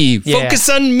 me! Yeah. Focus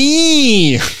on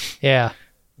me! Yeah.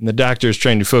 And the doctor is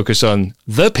trying to focus on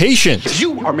the patient.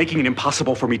 You are making it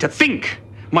impossible for me to think,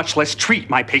 much less treat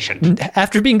my patient.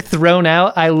 After being thrown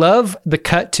out, I love the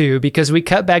cut to, because we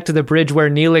cut back to the bridge where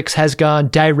Neelix has gone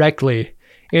directly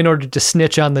in order to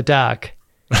snitch on the doc.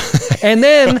 And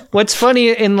then what's funny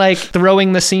in like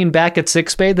throwing the scene back at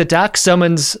sickbay, the doc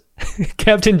summons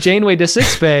Captain Janeway to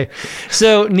sickbay.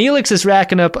 So Neelix is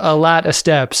racking up a lot of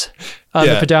steps on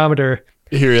the pedometer.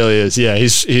 He really is. Yeah,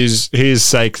 he's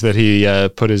psyched that he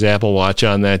put his Apple Watch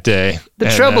on that day. The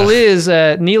trouble is,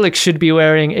 Neelix should be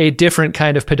wearing a different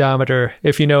kind of pedometer,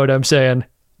 if you know what I'm saying.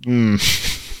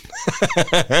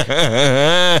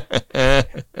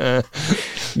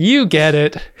 You get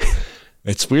it.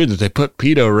 It's weird that they put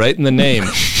pedo right in the name.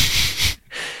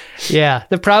 Yeah,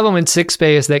 the problem in Sick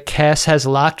Bay is that Cass has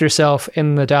locked herself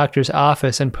in the doctor's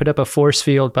office and put up a force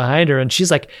field behind her, and she's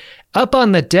like up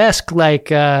on the desk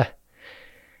like, I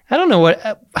don't know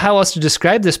how else to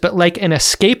describe this, but like an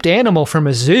escaped animal from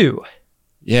a zoo.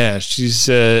 Yeah, she's,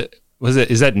 is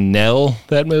that Nell,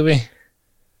 that movie?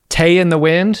 Tay in the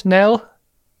Wind, Nell?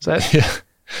 Is that? Yeah.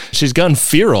 She's gone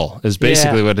feral is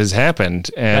basically what has happened.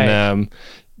 And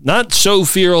not so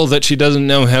feral that she doesn't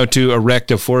know how to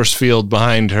erect a force field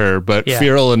behind her, but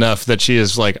feral enough that she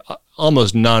is like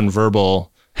almost nonverbal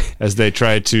as they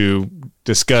try to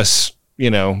discuss,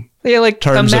 like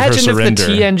terms imagine of her surrender. If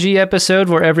the TNG episode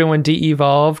where everyone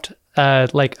de-evolved,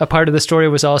 like a part of the story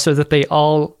was also that they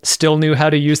all still knew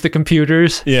how to use the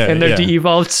computers in their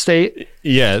de-evolved state.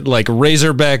 Yeah, like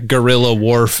Razorback Gorilla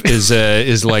Worf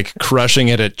is like crushing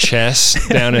it at chess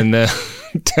down in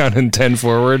 10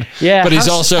 Forward. Yeah, but he's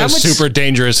also super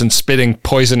dangerous and spitting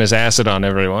poisonous acid on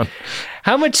everyone.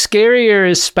 How much scarier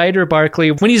is Spider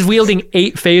Barkley when he's wielding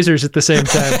 8 phasers at the same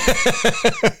time?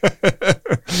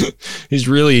 He's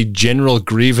really General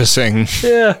Grievousing.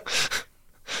 Yeah.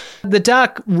 The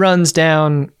doc runs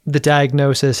down the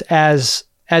diagnosis as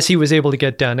he was able to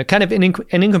get done. A kind of an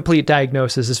incomplete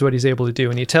diagnosis is what he's able to do.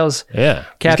 And he tells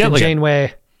Captain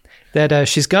Janeway that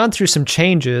she's gone through some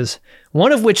changes,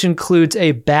 one of which includes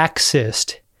a back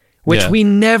cyst, which we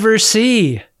never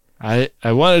see. I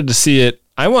wanted to see it.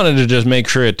 I wanted to just make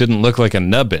sure it didn't look like a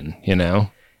nubbin,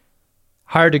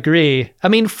 Hard agree. I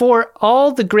mean, for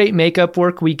all the great makeup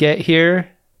work we get here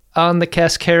on the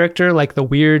Kes character, like the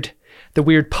weird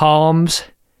palms,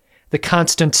 the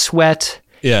constant sweat.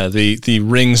 Yeah, the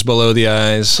rings below the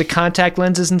eyes. The contact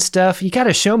lenses and stuff. You got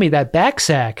to show me that back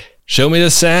sack. Show me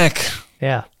the sack.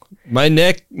 Yeah. My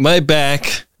neck, my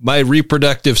back, my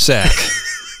reproductive sack.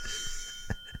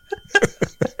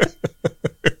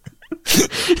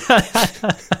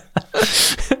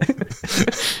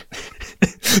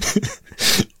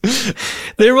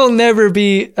 There will never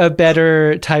be a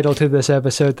better title to this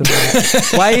episode than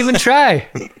that. Why even try?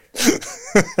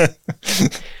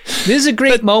 This is a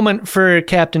great moment for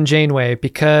Captain Janeway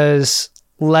because,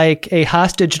 like a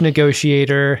hostage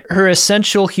negotiator, her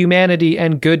essential humanity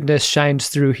and goodness shines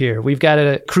through here. We've got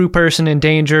a crew person in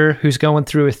danger who's going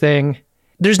through a thing.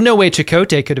 There's no way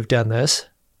Chakotay could have done this.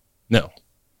 No.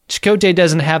 Chakotay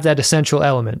doesn't have that essential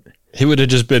element. He would have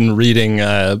just been reading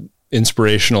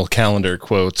inspirational calendar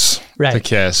quotes to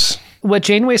Kes. What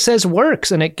Janeway says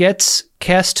works, and it gets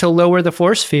Kes to lower the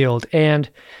force field, and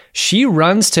she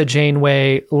runs to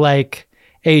Janeway like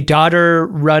a daughter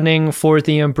running for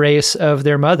the embrace of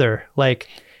their mother. Like,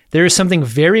 there is something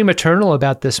very maternal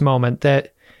about this moment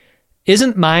that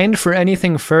isn't mined for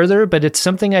anything further, but it's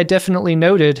something I definitely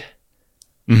noted.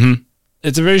 Mm-hmm.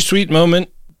 It's a very sweet moment.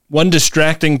 One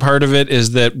distracting part of it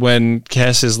is that when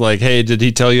Kes is like, hey, did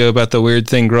he tell you about the weird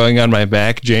thing growing on my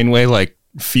back? Janeway, like,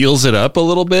 feels it up a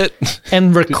little bit.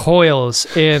 And recoils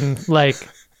in, like,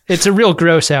 it's a real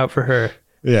gross out for her.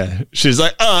 Yeah. She's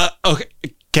like, okay,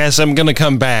 Kes, I'm going to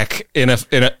come back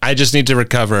I just need to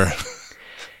recover.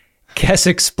 Kes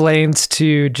explains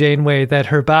to Janeway that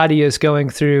her body is going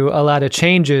through a lot of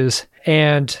changes,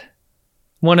 and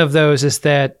one of those is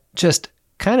that just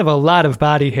kind of a lot of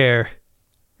body hair.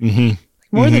 Mm-hmm.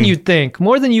 More than you'd think,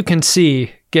 more than you can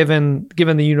see, given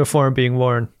the uniform being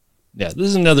worn. Yeah, this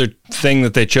is another thing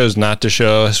that they chose not to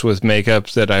show us with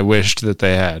makeup that I wished that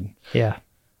they had. Yeah.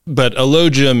 But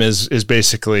Elogium is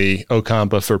basically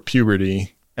Ocampa for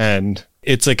puberty, and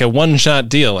it's like a one-shot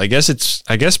deal. I guess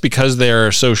because they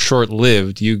are so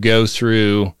short-lived, you go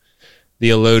through the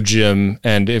Elogium,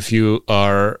 and if you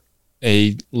are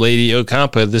a lady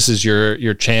Ocampa, this is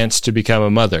your chance to become a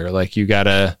mother. Like, you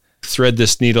gotta thread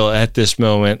this needle at this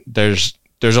moment. There's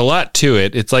a lot to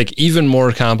it. It's like even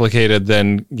more complicated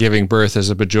than giving birth as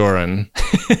a Bajoran.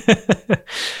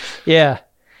 Yeah.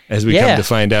 As we come to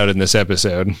find out in this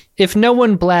episode. If no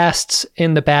one blasts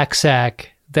in the back sack,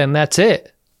 then that's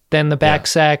it. Then the back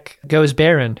sack goes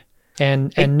barren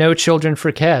and no children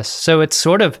for Kes. So it's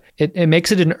sort of, it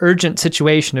makes it an urgent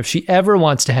situation. If she ever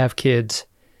wants to have kids,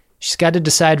 she's got to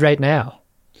decide right now.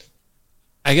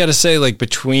 I got to say, like,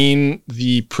 between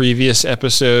the previous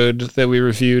episode that we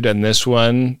reviewed and this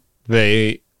one,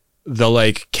 the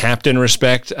like captain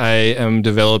respect I am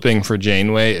developing for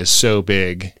Janeway is so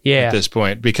big at this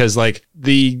point, because like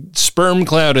the sperm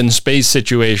cloud and space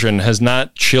situation has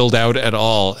not chilled out at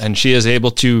all, and she is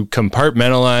able to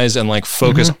compartmentalize and like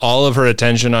focus all of her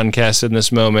attention on Kes in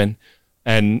this moment,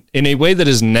 and in a way that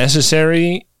is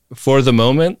necessary for the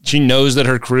moment. She knows that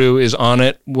her crew is on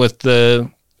it with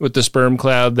the sperm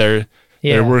cloud. They're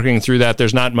They're working through that.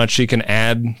 There's not much she can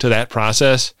add to that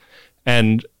process.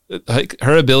 And like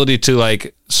her ability to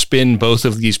like spin both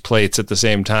of these plates at the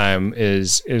same time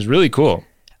is really cool.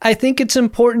 I think it's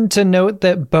important to note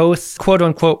that both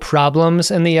quote-unquote problems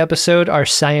in the episode are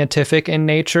scientific in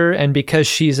nature, and because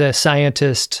she's a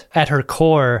scientist at her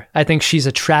core, I think she's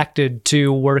attracted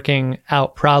to working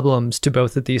out problems to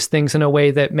both of these things in a way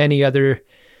that many other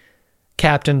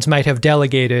captains might have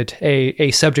delegated a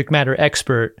subject matter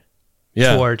expert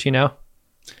toward, you know?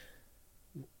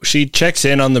 She checks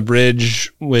in on the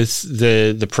bridge with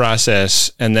the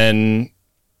process and then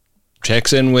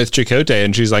checks in with Chakotay,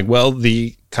 and she's like, well,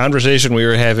 the conversation we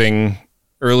were having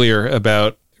earlier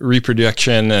about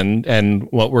reproduction and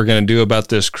what we're going to do about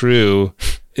this crew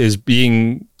is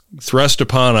being thrust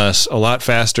upon us a lot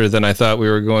faster than I thought we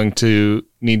were going to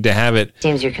need to have it.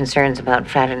 Seems your concerns about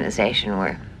fraternization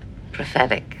were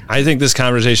prophetic. I think this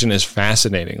conversation is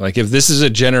fascinating. Like, if this is a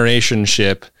generation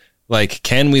ship, like,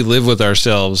 can we live with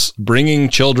ourselves bringing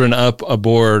children up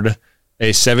aboard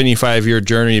a 75-year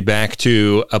journey back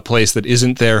to a place that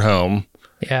isn't their home?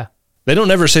 Yeah. They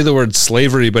don't ever say the word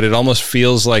slavery, but it almost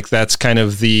feels like that's kind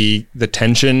of the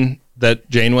tension that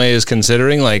Janeway is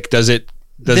considering. Like, there's an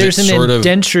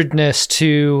indenturedness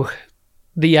to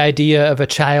the idea of a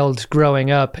child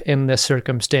growing up in this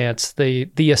circumstance.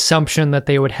 The assumption that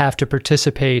they would have to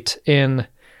participate in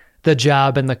the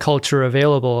job and the culture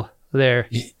available there.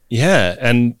 Yeah,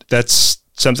 and that's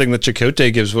something that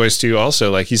Chakotay gives voice to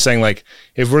also. Like, he's saying, like,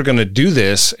 if we're going to do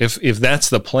this, if that's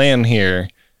the plan here,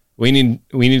 we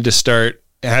need to start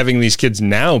having these kids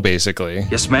now, basically.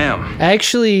 Yes, ma'am. I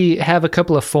actually have a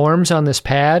couple of forms on this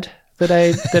pad that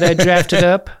I drafted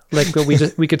up. Like,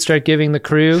 we could start giving the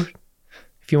crew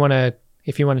if you want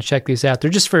to check these out.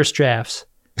 They're just first drafts.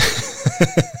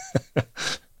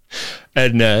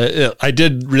 And I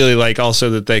did really like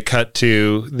also that they cut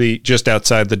to the just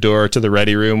outside the door to the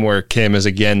ready room where Kim is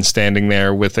again standing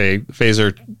there with a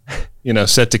phaser,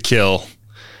 set to kill.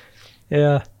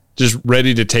 Yeah. Just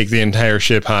ready to take the entire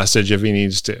ship hostage if he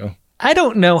needs to. I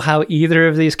don't know how either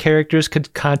of these characters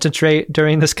could concentrate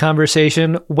during this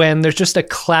conversation when there's just a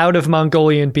cloud of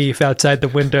Mongolian beef outside the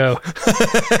window.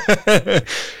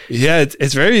 Yeah,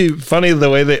 it's very funny the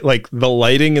way that, like, the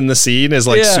lighting in the scene is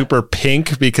super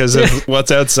pink because of what's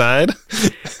outside.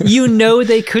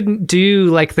 They couldn't do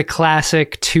like the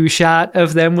classic 2-shot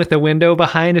of them with the window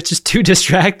behind. It's just too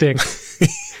distracting.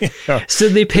 Yeah. So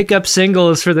they pick up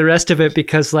singles for the rest of it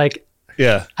because, like,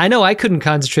 yeah, I know I couldn't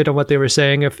concentrate on what they were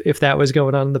saying if that was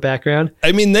going on in the background.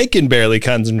 I mean, they can barely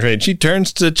concentrate. She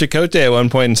turns to Chakotay at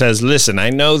one point and says, listen, I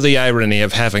know the irony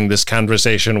of having this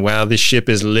conversation while the ship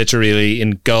is literally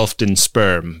engulfed in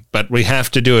sperm, but we have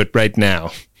to do it right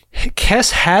now. Kes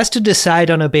has to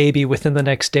decide on a baby within the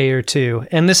next day or two,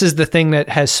 and this is the thing that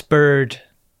has spurred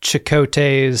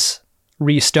Chakotay's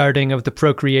restarting of the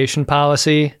procreation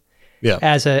policy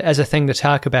as a thing to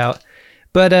talk about.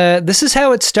 But this is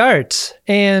how it starts,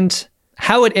 and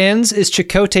how it ends is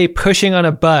Chakotay pushing on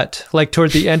a butt, like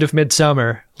toward the end of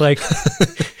Midsummer. Like,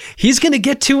 he's going to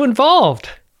get too involved.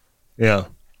 Yeah.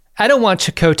 I don't want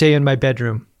Chakotay in my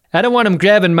bedroom. I don't want him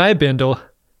grabbing my bindle.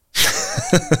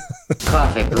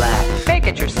 Coffee black. Make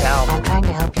it yourself. I'm trying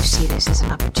to help you see this as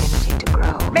an opportunity to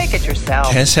grow. Make it yourself.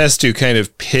 Kes has to kind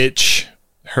of pitch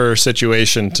her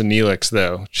situation to Neelix,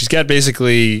 though. She's got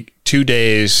basically 2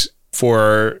 days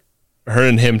for her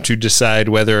and him to decide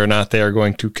whether or not they are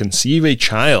going to conceive a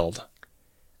child.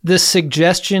 The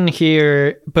suggestion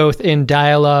here, both in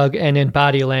dialogue and in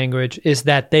body language, is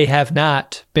that they have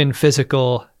not been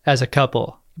physical as a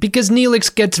couple. Because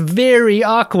Neelix gets very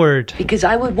awkward. Because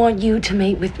I would want you to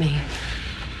mate with me.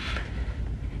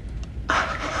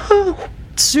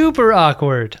 Super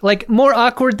awkward. Like, more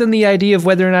awkward than the idea of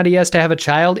whether or not he has to have a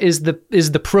child is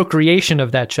the procreation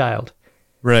of that child.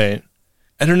 Right.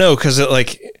 I don't know, because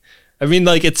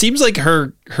it seems like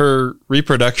her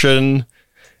reproduction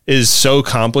is so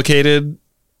complicated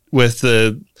with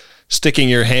the sticking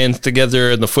your hands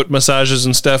together and the foot massages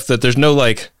and stuff that there's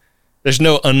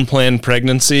no unplanned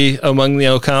pregnancy among the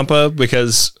Ocampa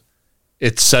because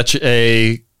it's such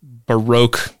a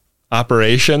Baroque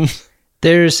operation.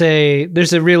 There's a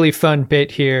really fun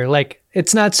bit here. Like,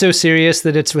 it's not so serious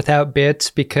that it's without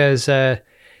bits because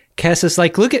Kes is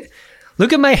like, look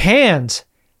at my hands.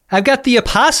 I've got the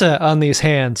apasa on these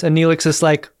hands. And Neelix is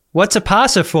like, what's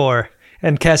apasa for?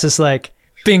 And Kes is like,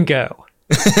 bingo.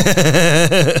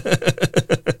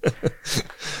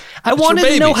 I wanted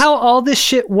to know how all this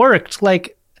shit worked.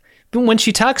 Like, when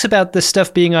she talks about this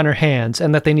stuff being on her hands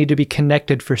and that they need to be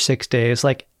connected for 6 days,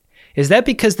 like, is that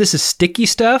because this is sticky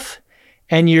stuff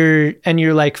and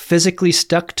you're like physically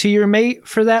stuck to your mate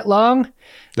for that long?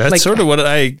 That's sort of what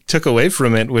I took away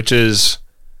from it, which is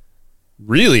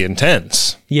really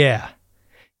intense. Yeah.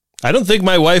 I don't think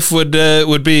my wife would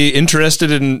be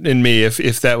interested in me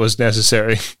if that was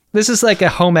necessary. This is like a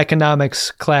home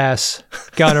economics class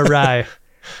gone awry.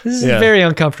 This is very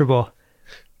uncomfortable.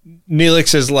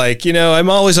 Neelix is like, I'm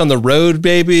always on the road,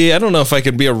 baby. I don't know if I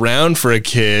could be around for a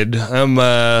kid. I'm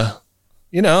a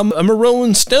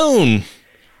Rolling Stone.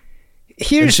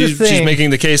 Here's the thing. She's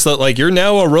making the case that, like, you're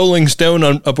now a Rolling Stone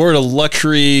aboard a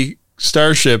luxury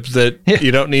starship that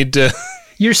you don't need to...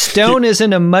 Your stone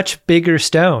isn't a much bigger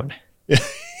stone.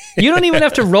 You don't even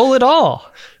have to roll at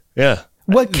all. Yeah.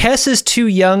 What Kes is too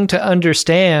young to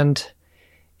understand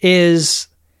is...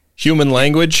 Human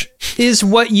language? Is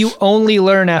what you only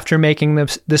learn after making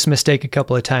this mistake a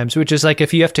couple of times, which is like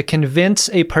if you have to convince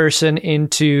a person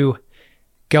into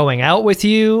going out with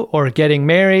you or getting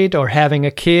married or having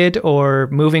a kid or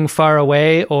moving far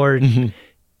away or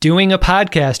doing a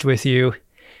podcast with you,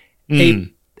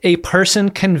 a person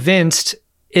convinced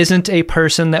isn't a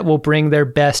person that will bring their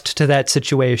best to that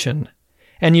situation.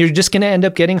 And you're just going to end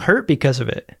up getting hurt because of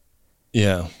it.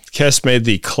 Yeah. Kes made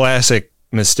the classic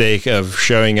mistake of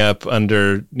showing up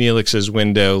under Neelix's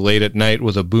window late at night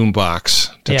with a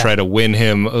boombox to try to win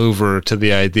him over to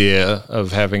the idea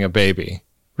of having a baby.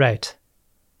 Right.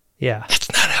 Yeah. That's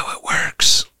not how it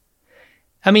works.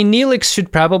 I mean, Neelix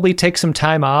should probably take some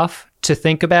time off to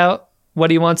think about what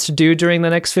he wants to do during the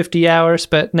next 50 hours,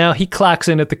 but now he clocks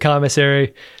in at the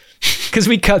commissary because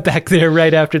we cut back there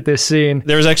right after this scene.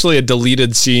 There's actually a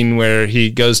deleted scene where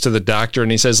he goes to the doctor and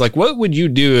he says, like, what would you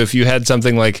do if you had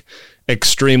something like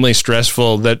extremely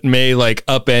stressful that may like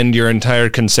upend your entire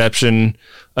conception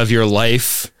of your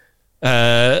life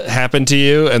happen to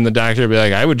you? And the doctor would be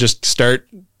like, I would just start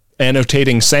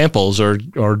annotating samples or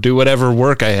do whatever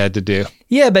work I had to do.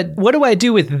 Yeah, but what do I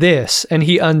do with this? And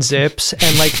he unzips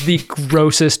and like the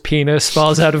grossest penis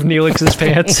falls out of Neelix's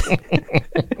pants.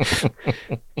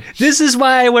 This is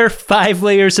why I wear 5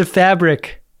 layers of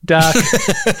fabric, Doc.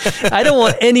 I don't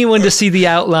want anyone to see the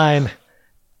outline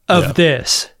of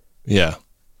this. Yeah.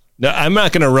 No, I'm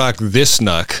not going to rock this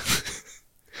knuck.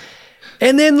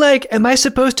 And then, like, am I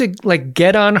supposed to, like,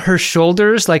 get on her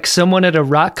shoulders like someone at a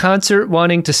rock concert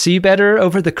wanting to see better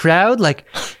over the crowd? Like,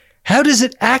 how does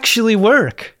it actually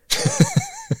work?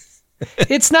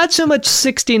 It's not so much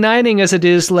 69ing as it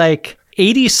is, like,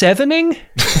 87ing?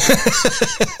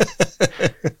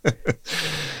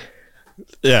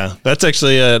 Yeah, that's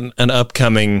actually an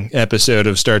upcoming episode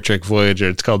of Star Trek Voyager.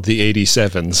 It's called The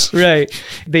 87s. Right.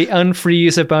 They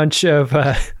unfreeze a bunch of...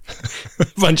 a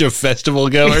bunch of festival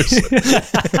goers.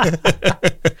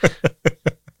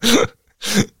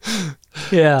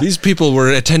 Yeah. These people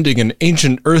were attending an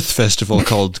ancient Earth festival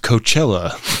called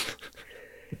Coachella.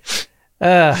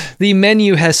 The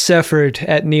menu has suffered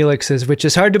at Neelix's, which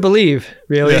is hard to believe,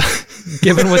 really,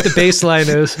 given what the baseline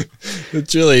is.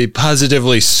 It's really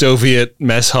positively Soviet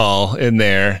mess hall in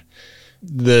there.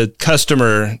 The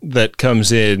customer that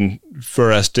comes in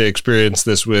for us to experience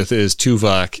this with is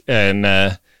Tuvok,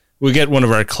 and we get one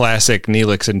of our classic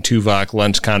Neelix and Tuvok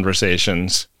lunch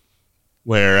conversations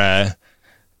where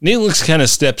Neelix kind of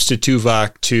steps to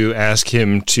Tuvok to ask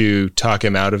him to talk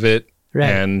him out of it. Right.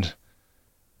 And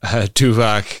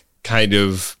Tuvok kind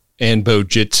of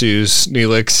Anbo-jitsus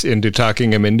Neelix into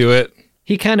talking him into it.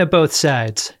 He kind of both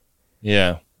sides.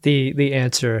 Yeah. The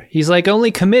answer. He's like,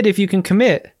 only commit if you can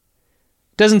commit.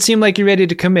 Doesn't seem like you're ready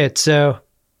to commit, so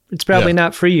it's probably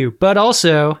not for you. But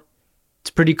also, it's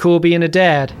pretty cool being a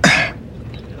dad.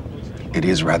 It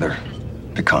is rather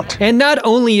piquant. And not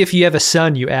only if you have a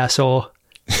son, you asshole.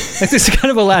 Like, there's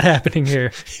kind of a lot happening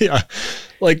here. Yeah.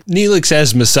 Like, Neelix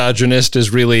as misogynist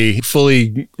is really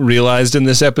fully realized in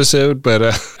this episode, but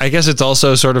I guess it's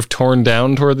also sort of torn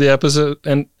down toward the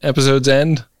episode's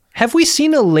end. Have we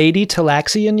seen a lady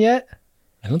Talaxian yet?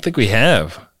 I don't think we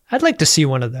have. I'd like to see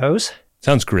one of those.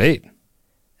 Sounds great.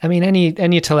 I mean, any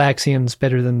Talaxian's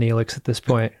better than Neelix at this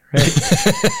point, right?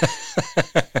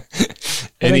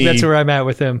 I think that's where I'm at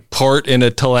with him. Port in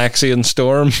a Talaxian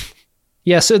storm?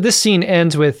 Yeah, so this scene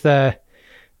ends with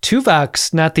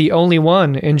Tuvok's not the only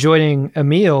one enjoying a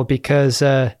meal because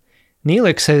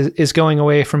Neelix is going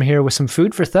away from here with some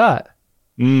food for thought.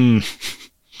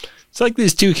 It's like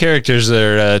these two characters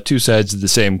are two sides of the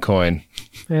same coin.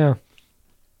 Yeah.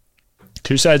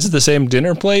 Two sides of the same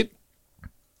dinner plate?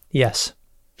 Yes.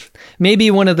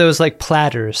 Maybe one of those like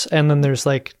platters, and then there's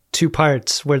like 2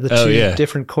 parts where the two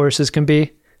different courses can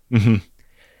be. Mm-hmm.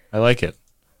 I like it.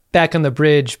 Back on the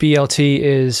bridge, BLT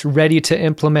is ready to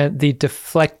implement the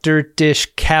deflector dish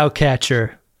cow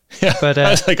catcher. Yeah, But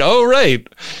I was like, oh, right.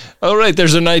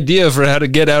 There's an idea for how to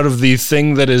get out of the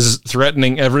thing that is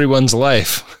threatening everyone's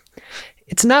life.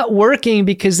 it's not working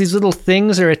because these little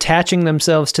things are attaching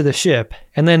themselves to the ship.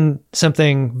 And then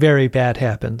something very bad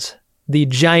happens. The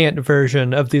giant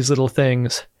version of these little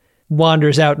things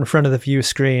wanders out in front of the view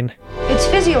screen. It's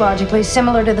physiologically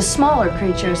similar to the smaller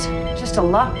creatures, just a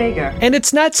lot bigger. And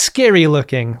it's not scary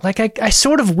looking. Like, I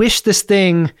sort of wish this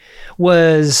thing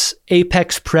was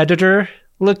Apex Predator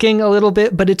looking a little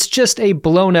bit, but it's just a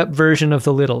blown up version of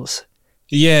the Littles.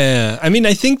 Yeah. I mean,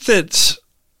 I think that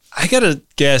I gotta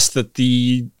guess that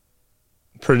the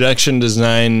production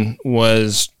design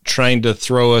was trying to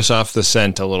throw us off the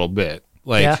scent a little bit.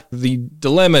 Like, the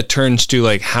dilemma turns to,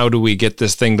 like, how do we get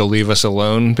this thing to leave us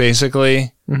alone,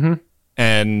 basically? Mm-hmm.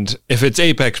 And if it's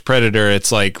Apex Predator,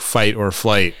 it's like fight or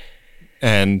flight.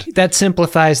 And that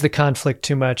simplifies the conflict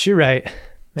too much. You're right.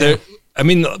 Yeah. I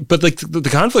mean, but like the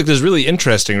conflict is really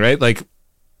interesting, right? Like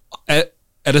at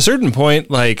a certain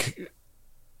point, like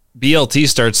BLT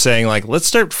starts saying, like, let's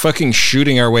start fucking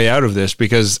shooting our way out of this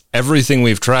because everything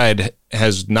we've tried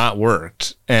has not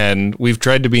worked. And we've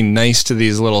tried to be nice to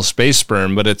these little space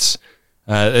sperm, but it's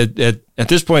at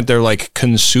this point, they're like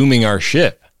consuming our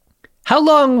ship. How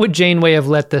long would Janeway have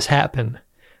let this happen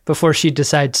before she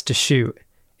decides to shoot?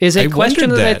 Is a question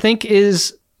that I think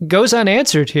goes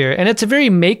unanswered here. And it's a very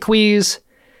Maquis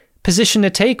position to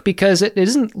take because it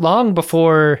isn't long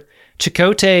before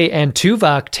Chakotay and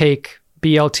Tuvok take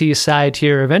BLT's side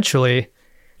here eventually.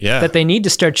 Yeah. That they need to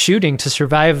start shooting to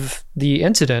survive the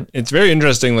incident. It's very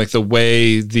interesting, like the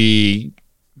way the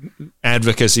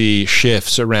advocacy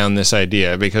shifts around this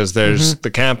idea, because there's the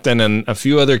captain and a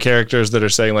few other characters that are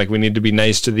saying, like, we need to be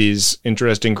nice to these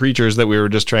interesting creatures that we were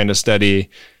just trying to study.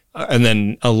 And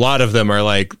then a lot of them are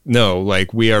like, no,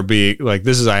 like, we are being, like,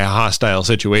 this is a hostile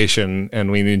situation and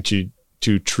we need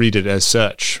to treat it as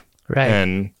such. Right.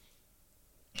 And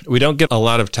we don't get a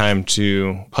lot of time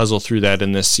to puzzle through that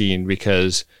in this scene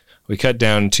because we cut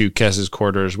down to Kess's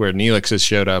quarters where Neelix has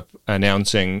showed up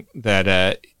announcing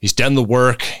that he's done the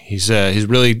work. He's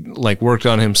really, like, worked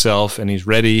on himself and he's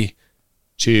ready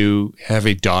to have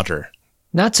a daughter.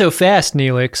 Not so fast,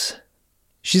 Neelix.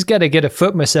 She's got to get a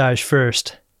foot massage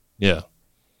first. Yeah.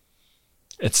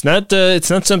 It's not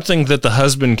something that the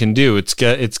husband can do. It's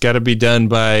got to be done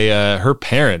by her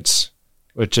parents,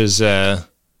 which is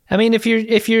I mean,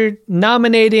 if you're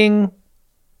nominating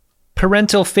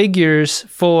parental figures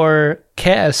for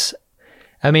Kess,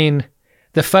 I mean,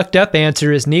 the fucked up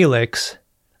answer is Neelix,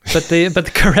 but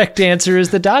the correct answer is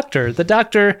the doctor. The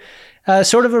doctor,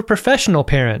 sort of a professional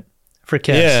parent for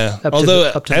Kess. Yeah.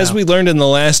 Although, as we learned in the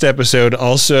last episode,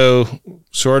 also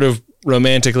sort of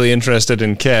romantically interested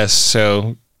in Kess,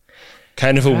 so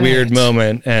kind of a weird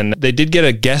moment. And they did get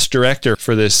a guest director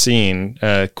for this scene.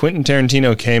 Quentin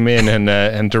Tarantino came in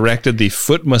and directed the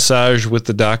foot massage with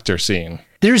the doctor scene.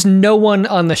 There's no one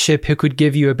on the ship who could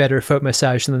give you a better foot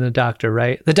massage than the doctor,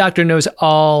 right? The doctor knows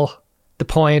all the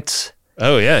points.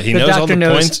 Oh, yeah. He knows all the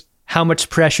points. How much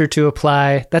pressure to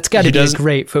apply. That's got to be a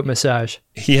great foot massage.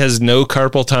 He has no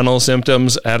carpal tunnel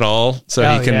symptoms at all.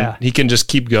 So he can just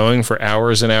keep going for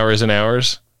hours and hours and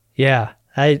hours. Yeah.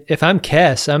 If I'm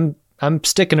Kess, I'm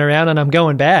sticking around and I'm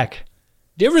going back.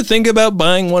 Do you ever think about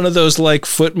buying one of those, like,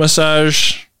 foot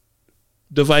massage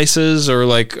devices or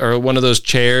one of those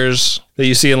chairs that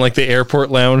you see in, like, the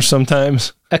airport lounge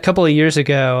sometimes? A couple of years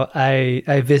ago,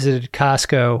 I visited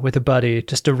Costco with a buddy,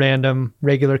 just a random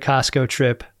regular Costco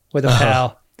trip with a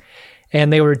pal.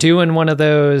 And they were doing one of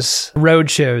those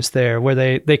road shows there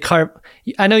where they carp.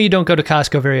 I know you don't go to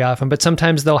Costco very often, but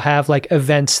sometimes they'll have, like,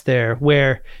 events there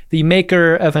where the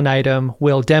maker of an item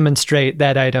will demonstrate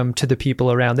that item to the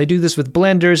people around. They do this with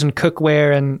blenders and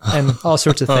cookware and all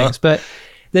sorts of things. But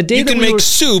the day you can make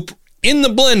soup in the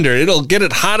blender, it'll get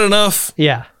it hot enough.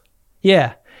 Yeah.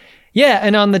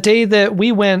 And on the day that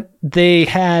we went, they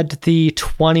had the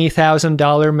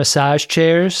 $20,000 massage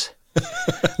chairs.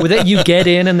 That you get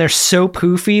in and they're so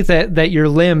poofy that your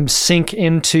limbs sink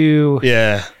into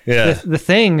the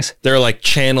things. They're like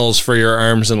channels for your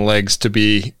arms and legs to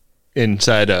be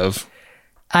inside of.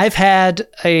 I've had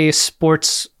a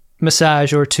sports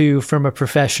massage or two from a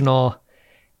professional,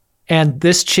 and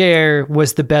this chair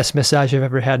was the best massage I've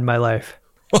ever had in my life.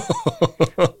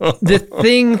 The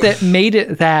thing that made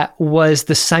it that was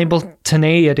the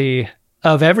simultaneity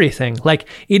of everything. Like,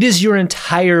 it is your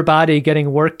entire body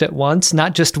getting worked at once,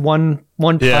 not just one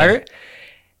part.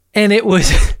 And it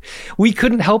was, we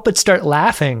couldn't help but start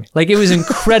laughing. Like, it was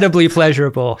incredibly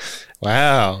pleasurable.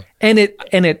 Wow. And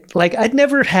it like, I'd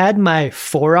never had my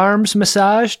forearms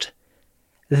massaged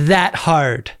that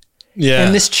hard. Yeah.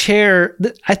 And this chair,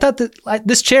 I thought that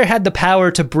this chair had the power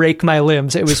to break my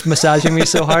limbs. It was massaging me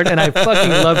so hard, and I fucking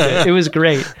loved it. It was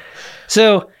great.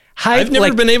 So I've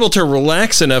never been able to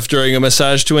relax enough during a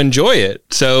massage to enjoy it.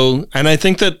 So, and I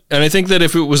think that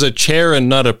if it was a chair and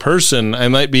not a person, I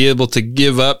might be able to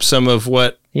give up some of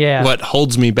what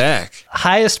holds me back.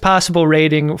 Highest possible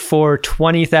rating for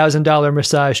 $20,000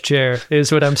 massage chair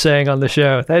is what I'm saying on the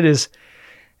show. It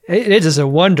is a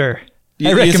wonder.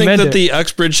 I recommend you think that it. the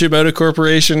Uxbridge Shimoda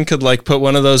Corporation could like put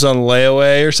one of those on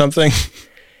layaway or something?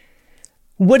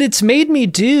 What it's made me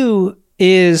do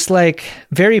is like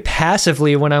very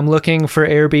passively when I'm looking for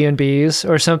Airbnbs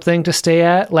or something to stay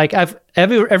at. Like I've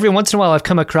every once in a while I've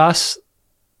come across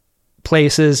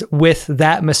places with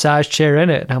that massage chair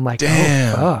in it, and I'm like,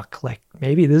 damn. Oh fuck, like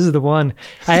maybe this is the one.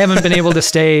 I haven't been able to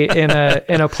stay in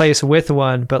a place with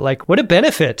one, but like what a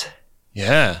benefit.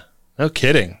 Yeah, no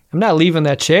kidding. I'm not leaving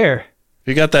that chair.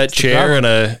 You got that chair and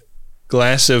a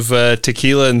glass of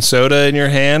tequila and soda in your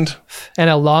hand,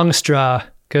 and a long straw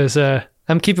because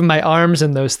I'm keeping my arms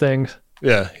in those things.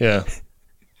 Yeah.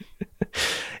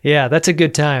 Yeah, that's a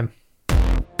good time.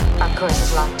 Our course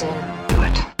is locked in. Do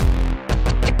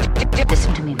it.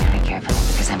 Listen to me very carefully,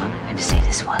 because I'm only going to say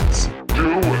this once.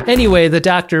 Anyway, the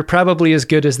doctor probably as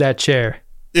good as that chair.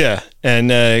 Yeah, and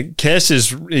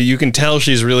Kes you can tell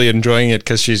she's really enjoying it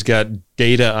because she's got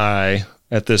data eye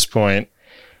at this point.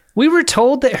 We were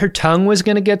told that her tongue was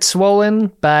going to get swollen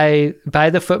by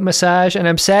the foot massage, and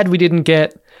I'm sad we didn't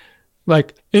get,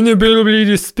 like, inability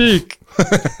to speak.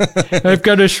 I've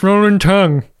got a swollen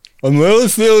tongue. I'm really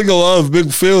feeling a lot of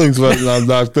big feelings right now,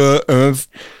 doctor, and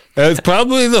it's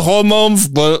probably the hormones,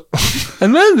 but...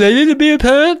 Am I ready to be a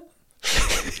parent?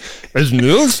 Is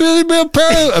Niels really be a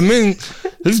parent? I mean,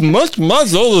 he's much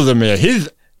older than me. He's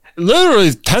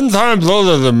literally 10 times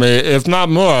older than me, if not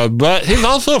more, but he's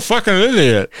also a fucking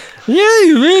idiot. Yeah,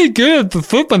 you're really good at the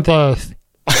foot massage.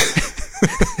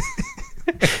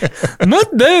 Much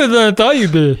better than I thought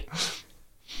you'd be.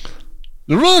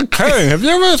 You're really kidding. Have you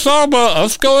ever thought about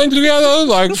us going together?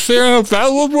 Like, seeing if that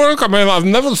would work? I mean, I've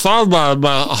never thought about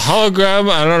a hologram,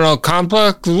 I don't know,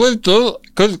 complex.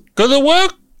 Could it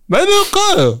work? Maybe it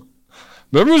could.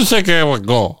 Maybe it's like it would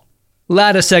go. A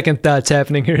lot of second thoughts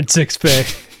happening here at Six Bay.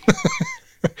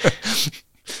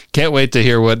 Can't wait to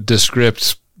hear what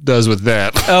Descript does with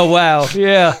that. Oh, wow.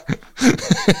 Yeah.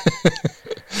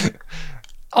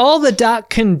 All the doc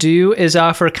can do is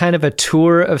offer kind of a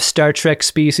tour of Star Trek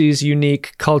species'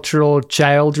 unique cultural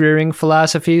child-rearing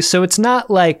philosophies, so it's not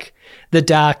like the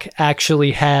doc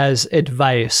actually has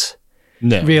advice.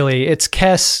 No. Really. It's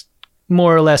Kes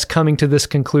more or less coming to this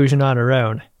conclusion on her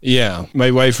own. Yeah.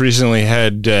 My wife recently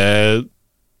had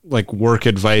like work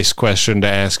advice question to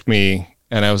ask me,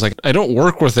 and I was like, I don't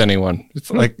work with anyone. It's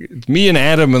like it's me and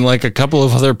Adam and like a couple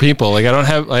of other people. Like I don't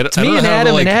have It's me and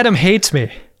Adam, and Adam hates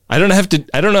me. I don't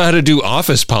know how to do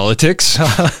office politics.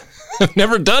 I've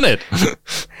never done it.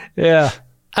 Yeah.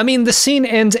 I mean, the scene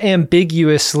ends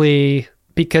ambiguously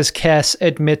because Kes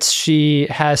admits she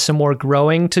has some more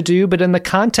growing to do, but in the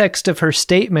context of her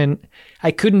statement,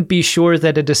 I couldn't be sure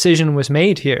that a decision was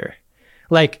made here.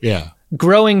 Like, yeah.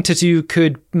 Growing to do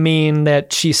could mean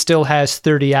that she still has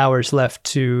 30 hours left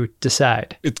to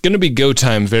decide. It's going to be go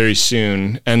time very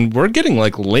soon, and we're getting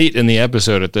like late in the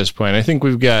episode at this point. I think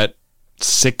we've got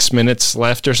 6 minutes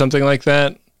left or something like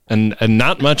that, and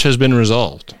not much has been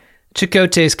resolved.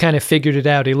 Chakotay's kind of figured it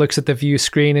out. He looks at the view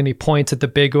screen and he points at the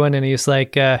big one and he's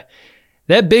like, that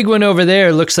big one over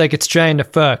there looks like it's trying to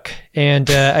fuck. And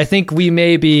I think we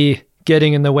may be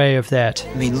getting in the way of that.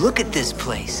 I mean, look at this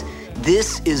place.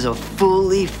 This is a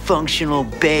fully functional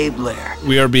babe lair.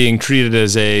 We are being treated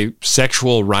as a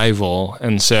sexual rival,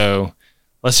 and so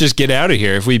let's just get out of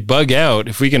here. If we bug out,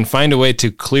 if we can find a way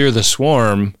to clear the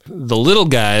swarm, the little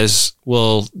guys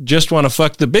will just want to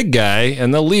fuck the big guy,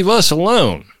 and they'll leave us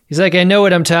alone. He's like, I know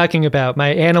what I'm talking about. My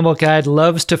animal guide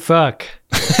loves to fuck.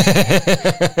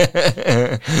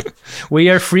 We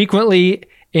are frequently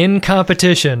in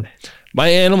competition. My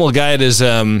animal guide is,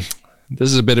 this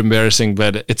is a bit embarrassing,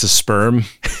 but it's a sperm,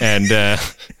 and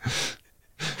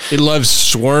it loves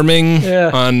swarming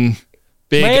on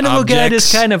big My animal objects. guide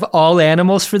is kind of all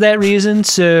animals for that reason,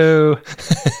 so...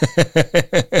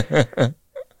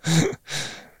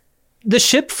 The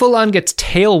ship full on gets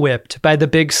tail whipped by the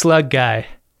big slug guy.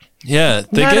 Yeah,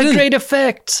 they Not a great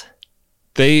effect.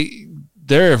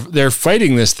 They're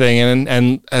fighting this thing,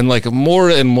 and like more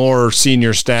and more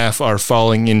senior staff are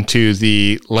falling into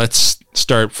the let's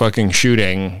start fucking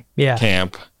shooting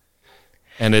camp.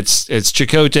 And it's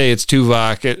Chakotay, it's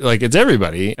Tuvok, it's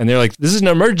everybody, and they're like, this is an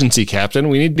emergency, Captain.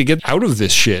 We need to get out of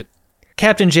this shit.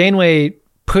 Captain Janeway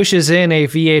pushes in a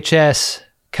VHS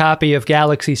copy of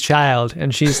Galaxy's Child,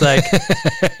 and she's like,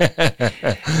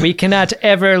 we cannot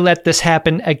ever let this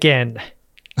happen again.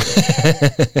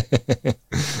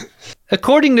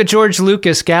 According to George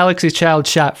Lucas, Galaxy's Child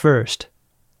shot first.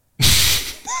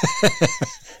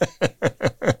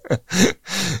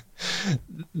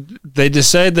 They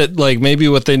decide that like maybe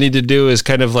what they need to do is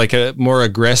kind of like a more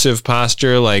aggressive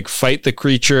posture, like fight the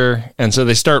creature, and so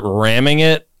they start ramming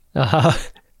it. Uh-huh.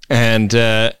 And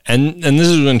this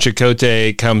is when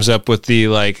Chakotay comes up with the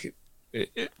like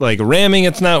ramming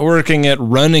it's not working at,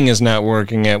 running is not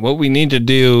working at. What we need to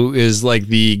do is like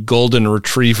the golden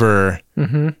retriever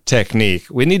technique.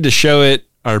 We need to show it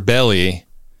our belly,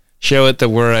 show it that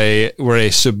we're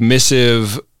a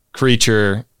submissive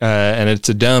creature, and it's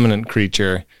a dominant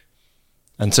creature.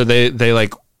 And so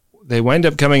they wind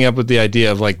up coming up with the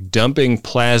idea of like dumping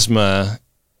plasma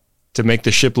to make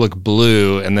the ship look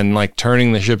blue and then like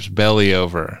turning the ship's belly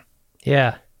over.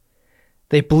 Yeah.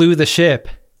 They blew the ship.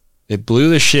 They blew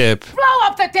the ship. Blow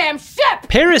up the damn ship!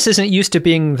 Paris isn't used to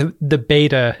being the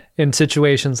beta in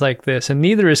situations like this, and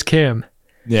neither is Kim.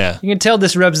 Yeah. You can tell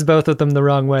this rubs both of them the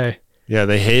wrong way. Yeah,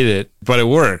 they hate it, but it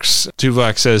works.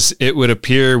 Tuvok says, "It would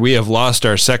appear we have lost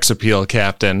our sex appeal,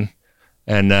 Captain."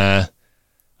 And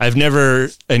I've never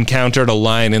encountered a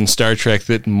line in Star Trek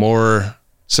that more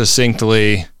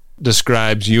succinctly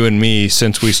describes you and me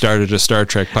since we started a Star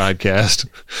Trek podcast.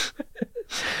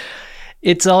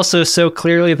 It's also so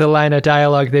clearly the line of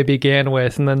dialogue they began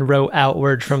with and then wrote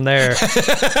outward from there.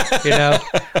 You know,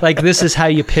 like this is how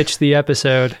you pitch the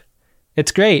episode.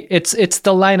 It's great. It's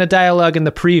the line of dialogue in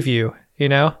the preview, you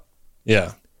know?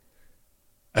 Yeah.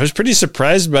 I was pretty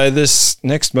surprised by this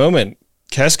next moment.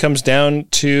 Kes comes down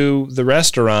to the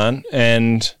restaurant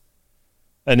and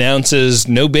announces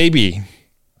no baby.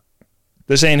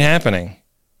 This ain't happening.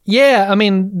 Yeah, I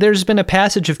mean, there's been a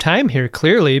passage of time here,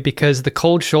 clearly, because the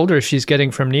cold shoulder she's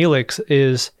getting from Neelix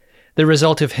is the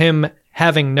result of him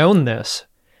having known this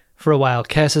for a while.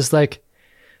 Kes is like,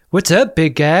 "What's up,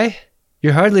 big guy?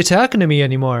 You're hardly talking to me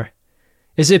anymore.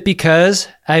 Is it because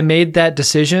I made that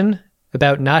decision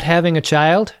about not having a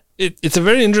child?" It's a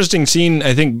very interesting scene,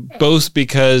 I think, both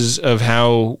because of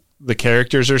how the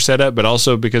characters are set up, but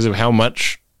also because of how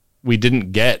much we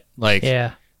didn't get. Like,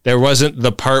 yeah. There wasn't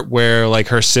the part where like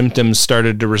her symptoms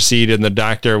started to recede and the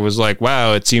doctor was like,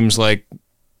 "Wow, it seems like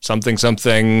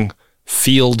something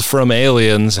field from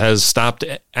aliens has stopped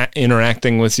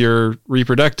interacting with your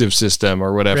reproductive system,"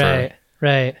 or whatever.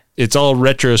 Right. It's all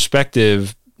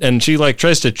retrospective. And she like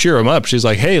tries to cheer him up. She's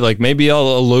like, "Hey, like maybe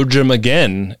I'll eloge him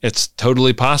again. It's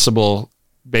totally possible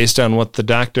based on what the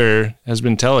doctor has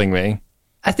been telling me."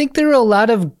 I think there are a lot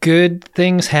of good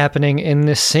things happening in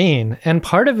this scene. And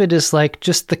part of it is like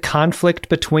just the conflict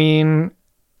between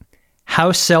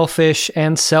how selfish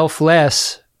and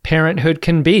selfless parenthood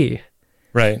can be.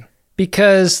 Right.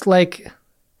 Because like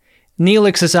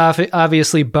Neelix is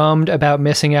obviously bummed about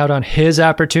missing out on his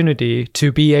opportunity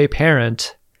to be a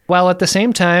parent, while at the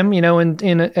same time, you know,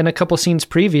 in a couple scenes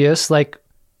previous, like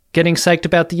getting psyched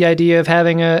about the idea of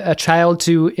having a child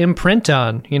to imprint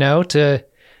on, you know, to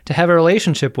have a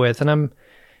relationship with. And I'm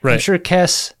sure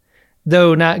Kes,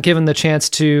 though not given the chance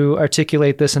to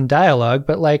articulate this in dialogue,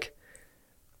 but like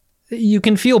you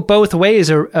can feel both ways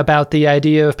about the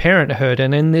idea of parenthood.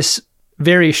 And in this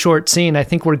very short scene, I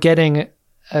think we're getting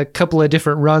a couple of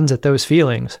different runs at those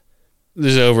feelings.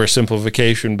 This is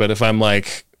oversimplification, but if I'm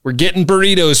like, "We're getting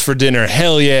burritos for dinner,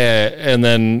 hell yeah," and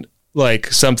then like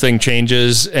something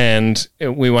changes and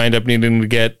we wind up needing to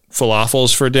get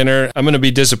falafels for dinner, I'm going to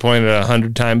be disappointed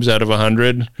 100 times out of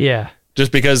 100. Yeah.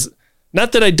 Just because,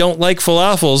 not that I don't like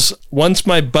falafels, once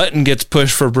my button gets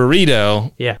pushed for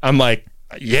burrito, yeah, I'm like,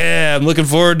 yeah, I'm looking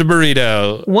forward to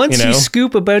burrito. Once you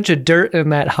scoop a bunch of dirt in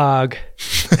that hog,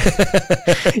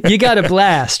 you got a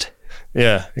blast.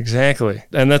 Yeah, exactly.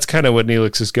 And that's kind of what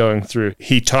Neelix is going through.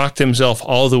 He talked himself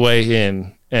all the way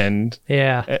in. And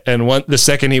the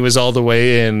second he was all the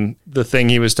way in, the thing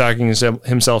he was talking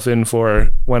himself in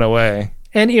for went away.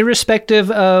 And irrespective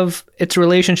of its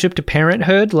relationship to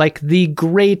parenthood, like the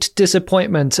great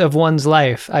disappointments of one's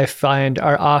life, I find,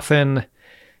 are often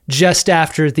just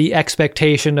after the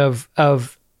expectation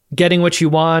of getting what you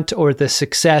want or the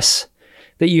success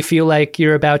that you feel like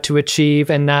you're about to achieve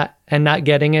and not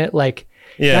getting it. Like,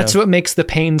 that's what makes the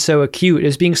pain so acute,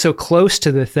 is being so close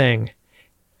to the thing.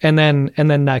 And then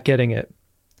not getting it.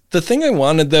 The thing I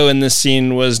wanted, though, in this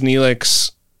scene was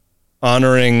Neelix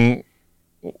honoring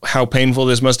how painful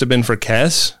this must have been for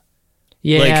Kes.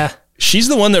 Yeah. Like, she's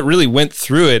the one that really went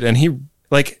through it. And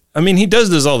he does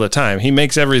this all the time. He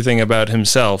makes everything about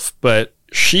himself. But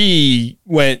she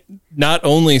went not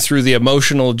only through the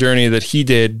emotional journey that he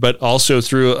did, but also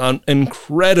through an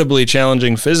incredibly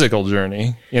challenging physical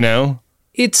journey, you know?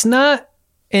 It's not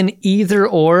an either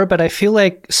or, but I feel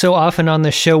like so often on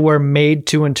the show we're made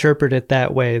to interpret it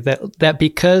that way, that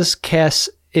because Kes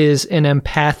is an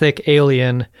empathic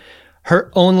alien,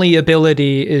 her only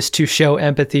ability is to show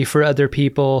empathy for other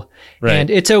people. Right. And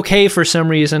it's okay for some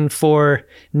reason for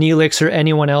Neelix or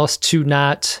anyone else to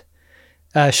not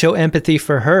show empathy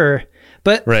for her.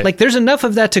 But like, there's enough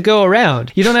of that to go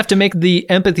around. You don't have to make the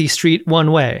empathy street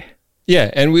one way.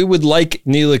 Yeah, and we would like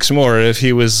Neelix more if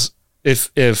he was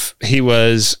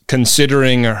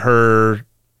considering her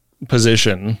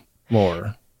position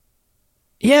more.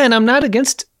 Yeah, and I'm not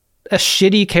against a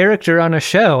shitty character on a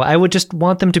show. I would just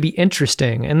want them to be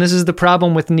interesting. And this is the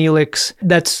problem with Neelix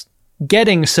that's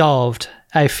getting solved,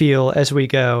 I feel, as we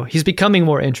go. He's becoming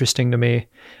more interesting to me.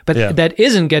 But that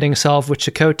isn't getting solved with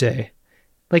Chakotay.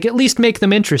 Like, at least make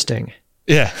them interesting.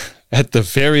 Yeah, at the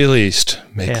very least,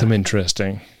 make them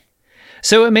interesting.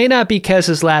 So it may not be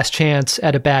Kes's last chance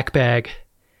at a back bag.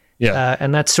 Yeah.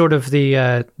 And that's sort of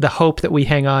the hope that we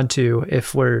hang on to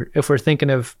if we're thinking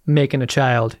of making a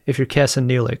child, if you're Kes and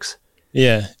Neelix.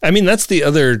 Yeah. I mean, that's the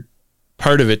other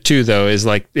part of it too, though, is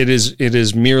like it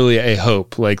is merely a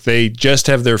hope. Like, they just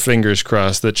have their fingers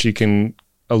crossed that she can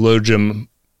elogium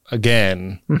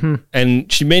again. Mm-hmm.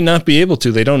 And she may not be able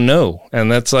to. They don't know.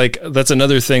 And that's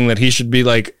another thing that he should be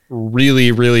like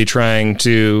really, really trying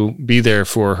to be there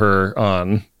for her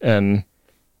on. And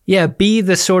yeah, be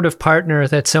the sort of partner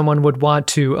that someone would want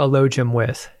to elogium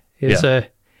with.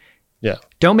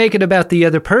 Don't make it about the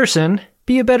other person.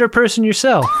 Be a better person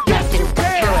yourself.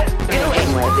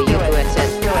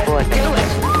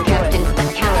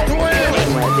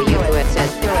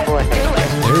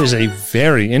 There is a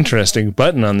very interesting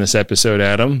button on this episode,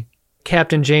 Adam.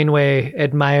 Captain Janeway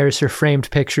admires her framed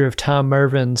picture of Tom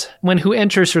Mervyn's who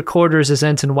enters her quarters as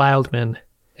Ensign Wildman,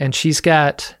 and she's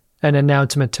got an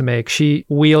announcement to make. She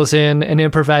wheels in an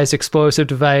improvised explosive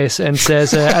device and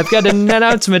says, I've got an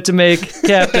announcement to make,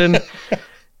 Captain.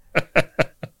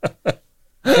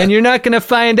 And you're not going to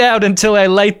find out until I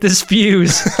light this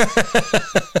fuse.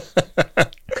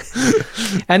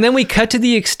 And then we cut to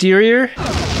the exterior.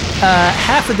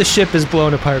 Half of the ship is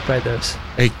blown apart by this.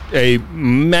 A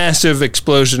massive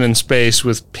explosion in space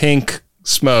with pink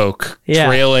smoke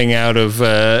trailing out of,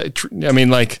 and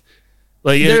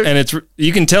it's,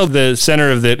 you can tell the center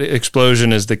of the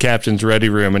explosion is the captain's ready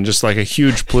room, and just like a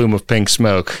huge plume of pink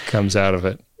smoke comes out of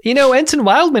it. You know, Ensign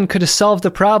Wildman could have solved the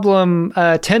problem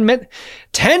 10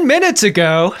 minutes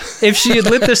ago if she had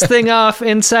lit this thing off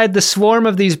inside the swarm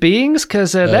of these beings,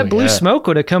 because that blue smoke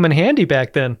would have come in handy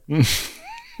back then.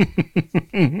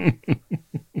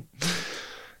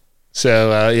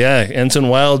 So, Ensign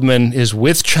Wildman is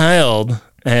with child,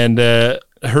 and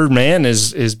her man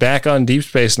is back on Deep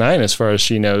Space Nine as far as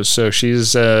she knows. So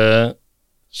she's going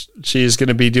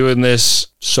to be doing this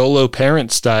solo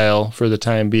parent style for the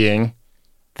time being.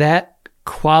 That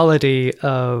quality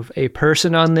of a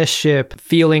person on this ship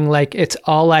feeling like it's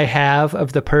all I have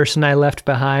of the person I left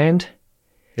behind.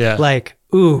 Yeah. Like,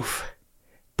 oof,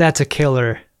 that's a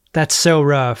killer. That's so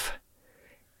rough.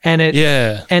 And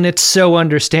it's so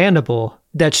understandable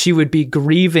that she would be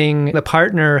grieving the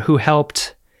partner who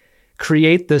helped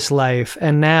create this life.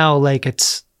 And now, like,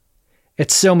 it's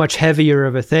so much heavier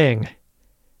of a thing.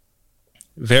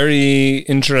 Very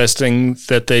interesting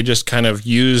that they just kind of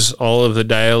use all of the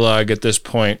dialogue at this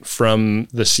point from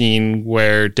the scene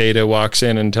where Data walks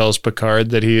in and tells Picard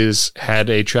that he has had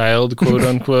a child, quote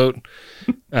unquote.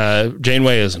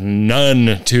 Janeway is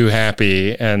none too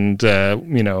happy and,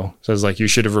 says like, you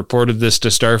should have reported this to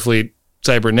Starfleet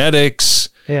Cybernetics.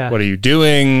 Yeah. What are you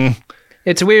doing?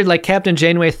 It's weird. Like, Captain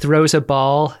Janeway throws a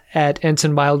ball at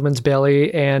Ensign Wildman's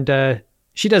belly and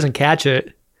she doesn't catch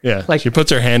it. Yeah, like, she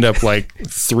puts her hand up like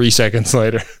 3 seconds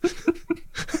later.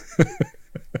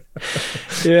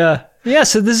 Yeah.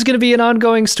 So this is going to be an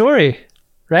ongoing story,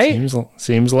 right?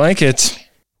 Seems like it.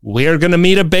 We are going to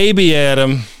meet a baby,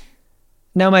 Adam.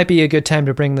 Now might be a good time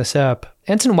to bring this up.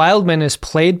 Ensign Wildman is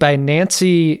played by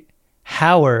Nancy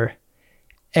Hauer,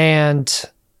 and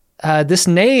this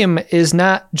name is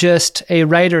not just a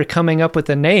writer coming up with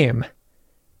a name.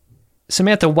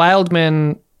 Samantha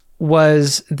Wildman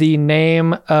was the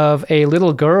name of a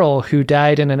little girl who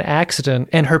died in an accident,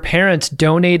 and her parents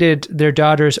donated their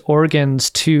daughter's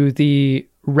organs to the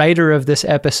writer of this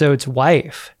episode's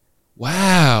wife.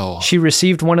 Wow. She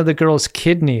received one of the girl's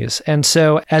kidneys, and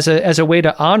so as a way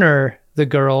to honor the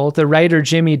girl, the writer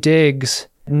Jimmy Diggs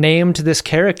named this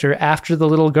character after the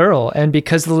little girl. And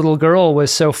because the little girl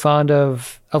was so fond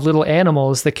of little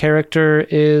animals, the character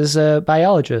is a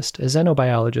biologist, a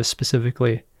xenobiologist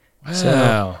specifically.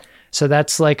 Wow. So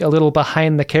that's like a little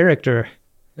behind the character.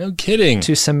 No kidding.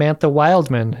 To Samantha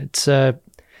Wildman. It's,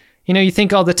 you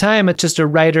think all the time it's just a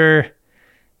writer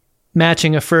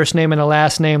matching a first name and a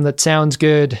last name that sounds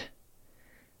good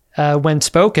when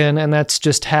spoken, and that's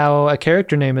just how a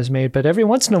character name is made. But every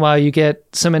once in a while you get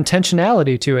some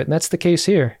intentionality to it, and that's the case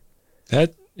here.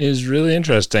 That is really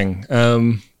interesting.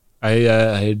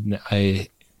 I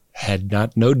had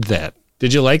not noted that.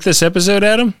 Did you like this episode,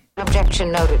 Adam?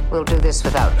 Objection noted. We'll do this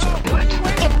without you.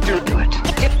 Do it.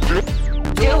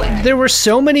 Do it. There were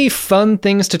so many fun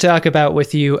things to talk about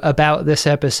with you about this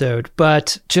episode,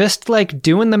 but just like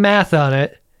doing the math on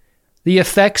it, the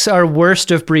effects are worst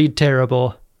of breed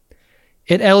terrible.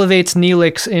 It elevates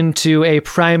Neelix into a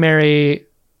primary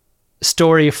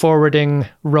story forwarding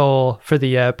role for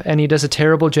the Ep, and he does a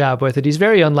terrible job with it. He's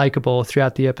very unlikable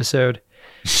throughout the episode.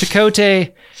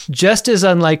 Chakotay, just as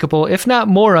unlikable, if not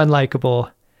more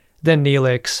unlikable than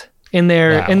Neelix in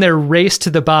their race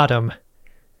to the bottom.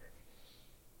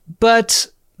 But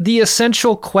the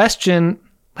essential question,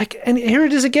 and here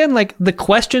it is again, the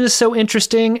question is so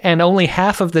interesting, and only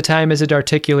half of the time is it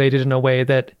articulated in a way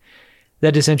that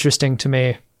is interesting to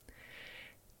me.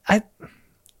 I'm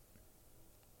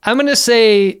going to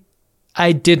say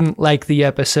I didn't like the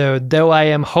episode, though I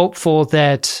am hopeful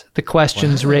that the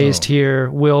questions raised here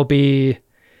will be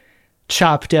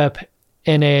chopped up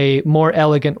in a more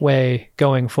elegant way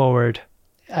going forward.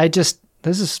 This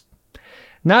is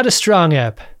not a strong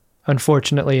ep,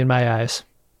 unfortunately, in my eyes.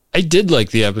 I did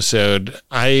like the episode.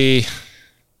 I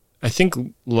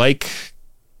think, like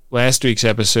last week's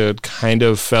episode, kind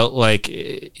of felt like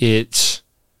it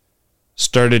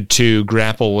started to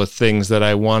grapple with things that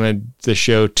I wanted the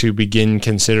show to begin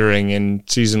considering in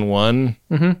season 1.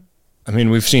 Mm-hmm. I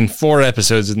mean, we've seen 4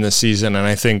 episodes in this season, and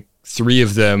I think 3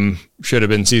 of them should have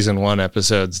been season 1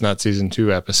 episodes, not season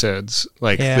 2 episodes.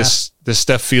 This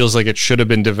stuff feels like it should have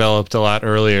been developed a lot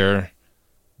earlier.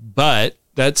 But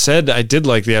that said, I did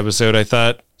like the episode. I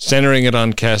thought centering it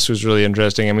on Kes was really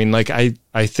interesting. I mean,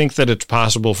 I think that it's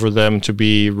possible for them to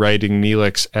be writing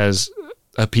Neelix as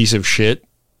a piece of shit.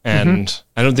 And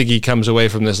I don't think he comes away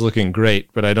from this looking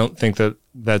great, but I don't think that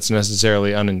that's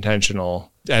necessarily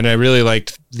unintentional. And I really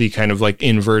liked the kind of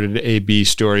inverted A-B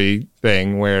story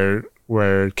thing where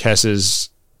Kes's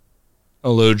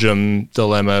Elogium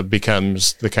dilemma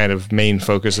becomes the kind of main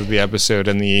focus of the episode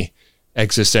and the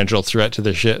existential threat to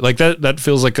the shit. That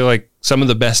feels like some of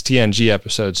the best TNG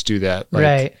episodes do that.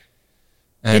 Right.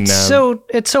 And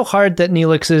it's so hard that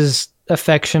Neelix's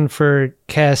affection for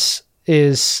Kes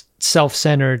is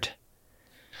self-centered.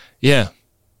 Yeah,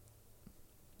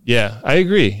 I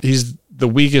agree. He's the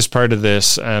weakest part of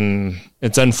this, and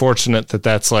it's unfortunate that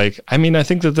that's I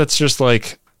think that that's just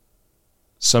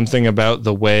something about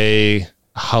the way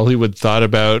Hollywood thought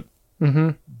about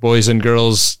boys and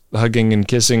girls hugging and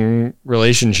kissing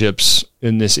relationships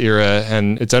in this era,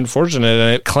 and it's unfortunate,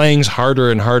 and it clangs harder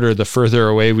and harder the further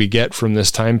away we get from this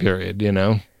time period,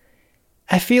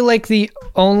 I feel like the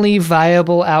only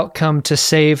viable outcome to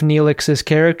save Neelix's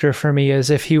character for me is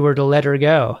if he were to let her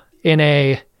go in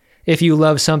a if you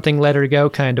love something, let her go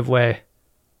kind of way.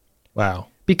 Wow.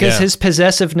 Because his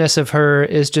possessiveness of her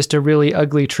is just a really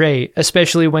ugly trait,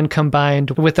 especially when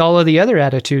combined with all of the other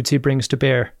attitudes he brings to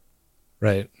bear.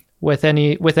 Right. With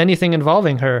anything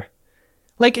involving her.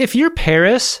 If you're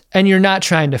Paris and you're not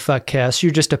trying to fuck Kes,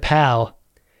 you're just a pal.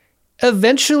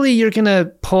 Eventually you're going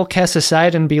to pull Kes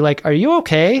aside and be like, are you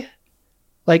okay?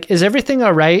 Is everything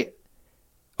all right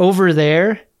over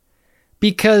there?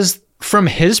 Because from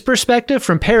his perspective,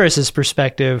 from Paris's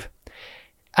perspective,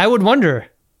 I would wonder.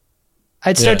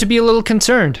 I'd start to be a little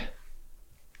concerned.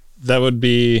 That would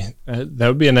be a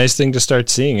nice thing to start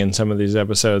seeing in some of these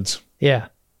episodes. Yeah.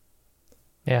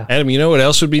 Adam, you know what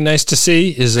else would be nice to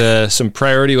see is some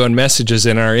priority 1 messages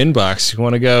in our inbox. You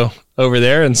want to go over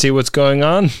there and see what's going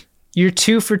on? You're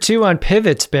 2 for 2 on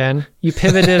pivots, Ben. You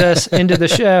pivoted us into the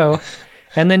show,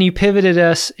 and then you pivoted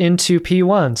us into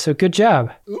P1. So good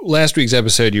job. Last week's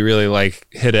episode, you really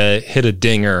hit a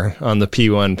dinger on the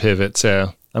P1 pivot.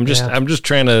 So I'm just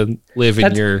trying to live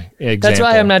in your example. That's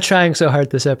why I'm not trying so hard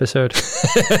this episode.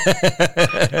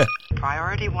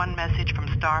 Priority 1 message from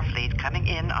Starfleet coming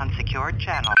in on secured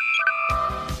channel.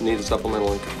 Need a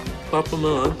supplemental income.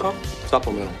 Supplemental income?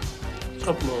 Supplemental.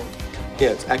 Yeah,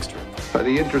 it's extra.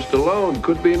 The interest alone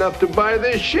could be enough to buy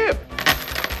this ship.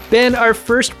 Ben, our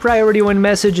first priority 1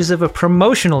 message is of a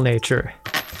promotional nature.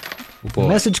 The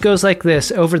message goes like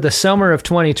this. Over the summer of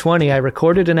 2020, I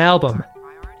recorded an album.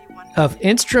 of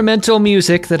instrumental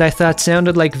music that I thought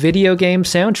sounded like video game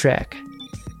soundtrack.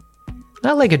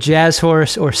 Not like a Jazz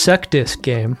Horse or Suck Disc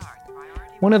game.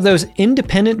 One of those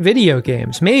independent video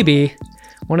games. Maybe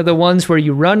one of the ones where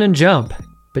you run and jump,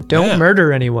 but don't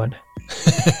murder anyone.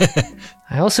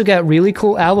 I also got really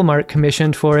cool album art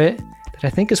commissioned for it that I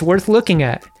think is worth looking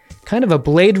at. Kind of a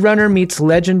Blade Runner meets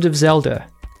Legend of Zelda.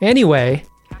 Anyway,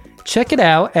 check it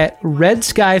out at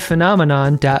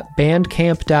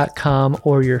redskyphenomenon.bandcamp.com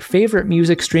or your favorite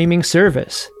music streaming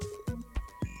service.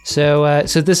 So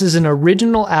this is an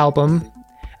original album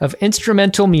of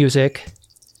instrumental music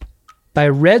by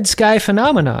Red Sky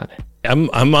Phenomenon.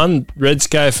 I'm on Red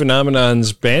Sky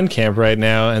Phenomenon's Bandcamp right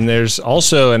now, and there's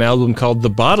also an album called The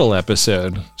Bottle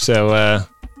Episode. So,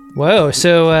 whoa!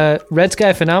 So Red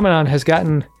Sky Phenomenon has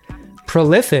gotten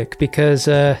prolific because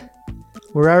we're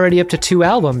already up to 2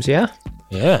 albums. Yeah.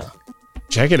 Yeah.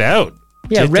 Check it out.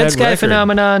 Yeah,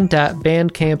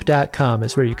 redskyphenomenon.bandcamp.com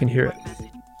is where you can hear it.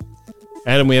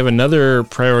 Adam, we have another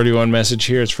Priority 1 message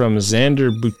here. It's from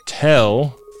Xander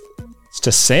Boutel. It's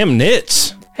to Sam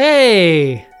Nitz.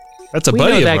 Hey! That's a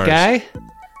buddy of ours. We know that guy.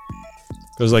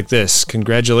 Goes like this.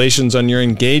 Congratulations on your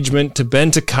engagement to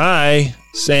Ben Takai.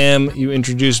 Sam, you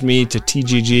introduced me to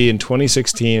TGG in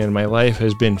 2016, and my life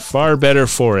has been far better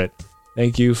for it.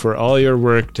 Thank you for all your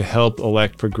work to help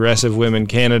elect progressive women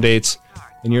candidates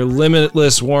and your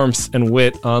limitless warmth and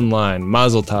wit online.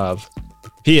 Mazel tov.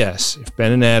 P.S. If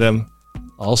Ben and Adam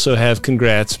also have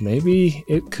congrats, maybe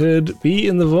it could be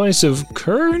in the voice of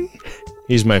Kern?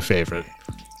 He's my favorite.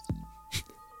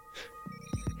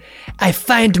 I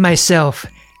find myself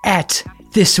at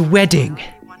this wedding,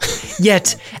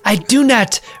 yet I do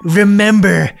not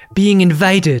remember being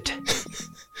invited.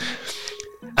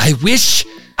 I wish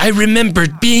I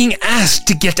remembered being asked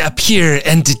to get up here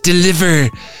and deliver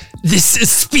this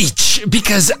speech,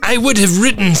 because I would have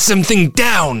written something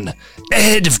down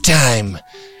ahead of time.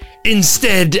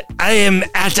 Instead, I am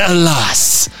at a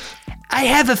loss. I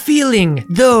have a feeling,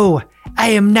 though I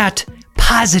am not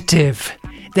positive,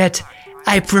 that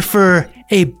I prefer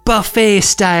a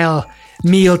buffet-style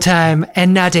mealtime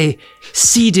and not a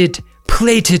seated,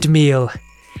 plated meal.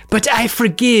 But I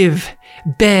forgive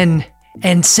Ben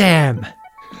and Sam.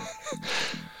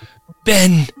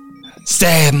 Ben,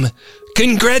 Sam,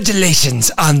 congratulations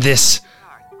on this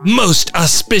most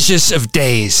auspicious of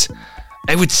days.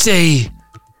 I would say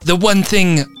the one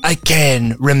thing I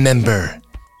can remember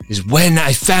is when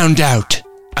I found out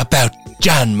about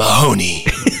John Mahoney.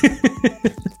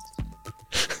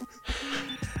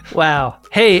 Wow.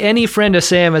 Hey, any friend of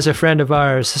Sam is a friend of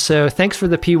ours, so thanks for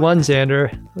the P1,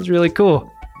 Xander. It was really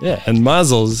cool. Yeah, and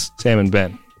mazel's Sam and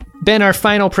Ben. Ben, our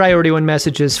final Priority 1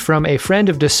 message is from a friend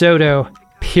of DeSoto,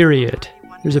 period.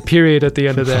 There's a period at the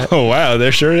end of that. Oh, wow,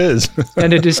 there sure is.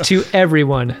 And it is to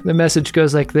everyone. The message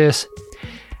goes like this.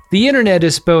 The internet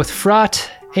is both fraught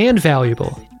and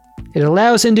valuable. It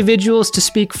allows individuals to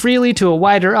speak freely to a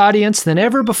wider audience than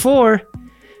ever before,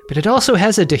 but it also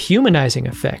has a dehumanizing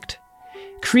effect.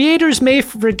 Creators may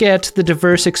forget the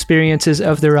diverse experiences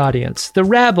of their audience. The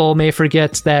rabble may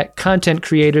forget that content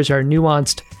creators are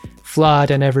nuanced,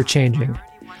 flawed, and ever-changing.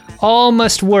 All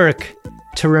must work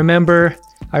to remember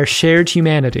our shared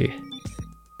humanity.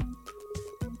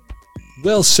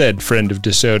 Well said, friend of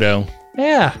DeSoto.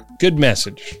 Yeah. Good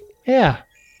message. Yeah.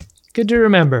 Good to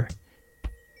remember.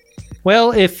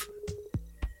 Well, if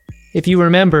you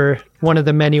remember one of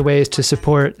the many ways to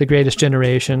support The Greatest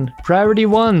Generation, Priority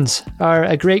 1s are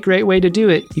a great way to do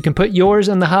it. You can put yours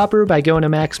in the hopper by going to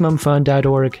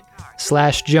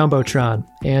MaximumFun.org/Jumbotron,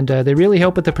 and they really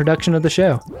help with the production of the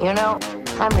show. You know,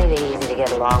 I'm really easy to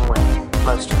get along with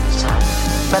most of the time.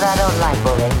 But I don't like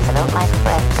bullying, I don't like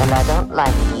threats, and I don't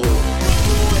like you.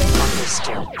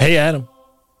 Hey, Adam.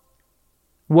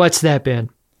 What's that, Ben?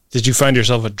 Did you find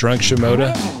yourself a drunk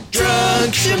Shimoda?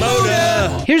 Drunk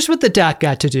Shimoda! Here's what the doc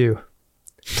got to do.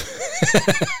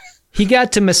 He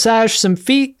got to massage some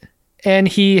feet, and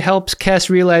he helps Kes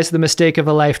realize the mistake of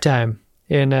a lifetime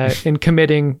in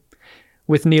committing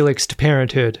with Neelix to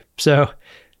parenthood. So,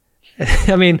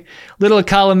 I mean, little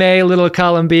column A, little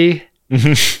column B.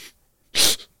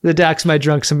 The doc's my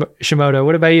drunk Shimoda.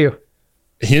 What about you?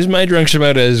 Here's my drunk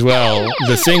Shimoda as well.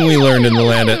 The thing we learned in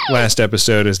the last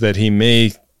episode is that he may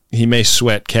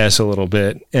sweat Kes a little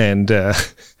bit, and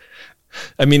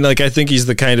I mean, like, I think he's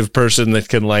the kind of person that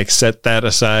can, like, set that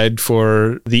aside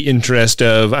for the interest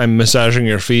of, I'm massaging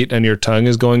your feet and your tongue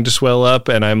is going to swell up,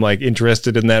 and I'm, like,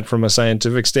 interested in that from a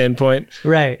scientific standpoint.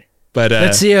 Right. But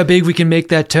let's see how big we can make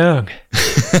that tongue.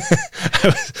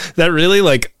 That really,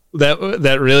 like,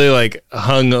 that really, like,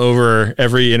 hung over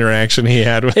every interaction he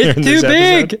had with her in this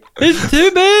episode. It's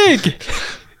too big!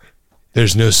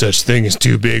 There's no such thing as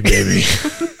too big, baby.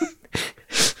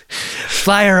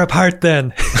 Fly her apart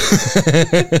then.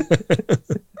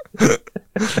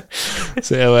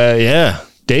 So, yeah,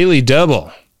 Daily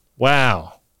Double.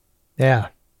 Wow. Yeah.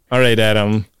 All right,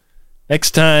 Adam.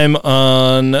 Next time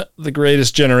on The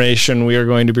Greatest Generation, we are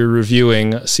going to be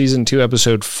reviewing Season 2,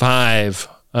 Episode 5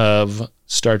 of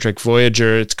Star Trek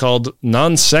Voyager. It's called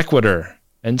Non Sequitur.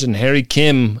 Ensign Harry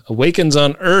Kim awakens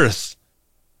on Earth,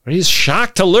 where he's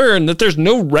shocked to learn that there's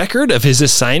no record of his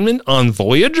assignment on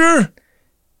Voyager.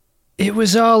 It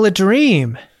was all a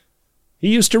dream. He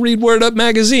used to read Word Up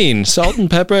magazine, Salt and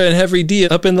Pepper and Heavy D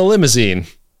up in the limousine.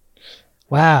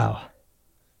 Wow.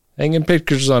 Hanging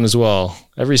pictures on his wall.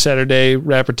 Every Saturday,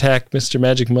 Rap Attack, Mr.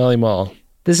 Magic Molly Mall.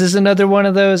 This is another one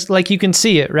of those, like you can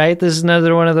see it, right? This is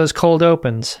another one of those cold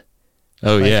opens.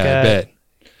 Oh, like, yeah, I bet.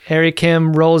 Harry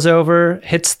Kim rolls over,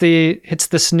 hits the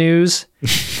snooze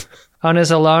on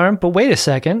his alarm. But wait a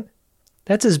second.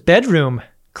 That's his bedroom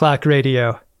clock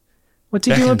radio. What's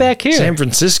he doing back here? San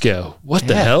Francisco. What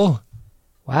the hell?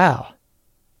 Wow.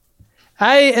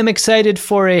 I am excited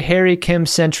for a Harry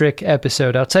Kim-centric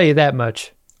episode. I'll tell you that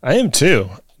much. I am too.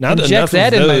 Not Inject enough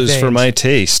that of in my those for veins. my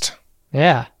taste.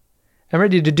 Yeah. I'm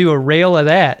ready to do a rail of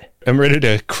that. I'm ready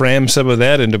to cram some of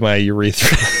that into my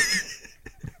urethra.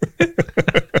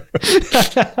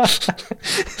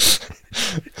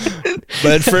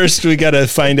 But first, we got to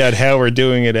find out how we're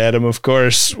doing it, Adam. Of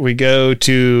course, we go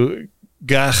to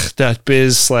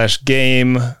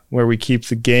gach.biz/game, where we keep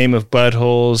the game of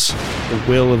buttholes, the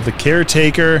will of the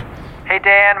caretaker. Hey,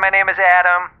 Dan, my name is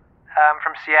Adam. I'm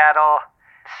from Seattle,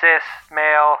 cis,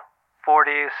 male,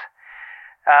 40s.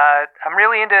 I'm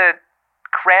really into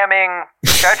cramming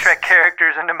Star Trek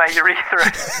characters into my urethra.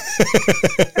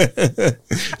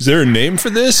 Is there a name for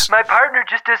this? My partner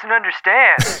just doesn't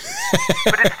understand,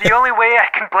 but it's the only way I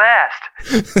can blast.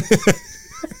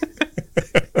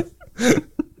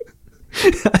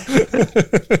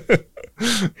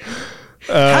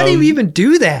 How do you even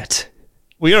do that?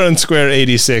 We are on Square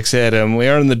 86, Adam. We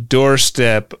are on the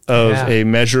doorstep of a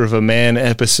Measure of a Man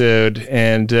episode,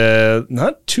 and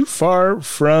not too far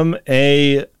from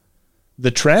the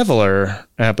Traveler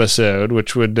episode,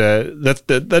 which would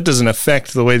that doesn't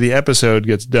affect the way the episode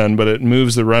gets done, but it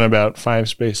moves the runabout 5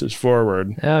 spaces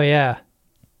forward. Oh yeah.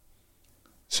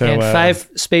 So and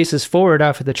 5 spaces forward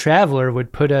off of the Traveler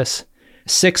would put us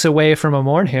 6 away from a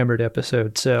Mornhammered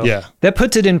episode. So yeah, that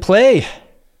puts it in play.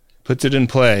 Puts it in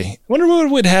play. I wonder what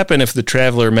would happen if the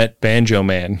Traveler met Banjo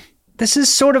Man. This is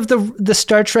sort of the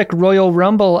Star Trek Royal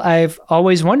Rumble I've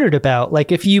always wondered about.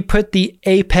 Like if you put the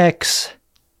apex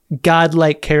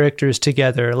godlike characters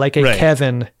together, like a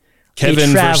Kevin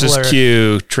versus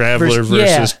Q, Traveler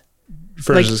versus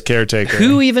like, Caretaker.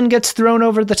 Who even gets thrown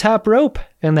over the top rope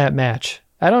in that match?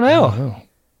 I don't know.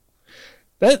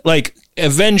 That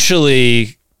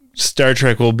eventually Star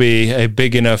Trek will be a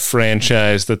big enough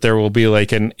franchise that there will be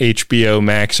like an HBO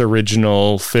Max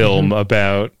original film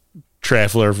about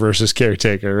Traveler versus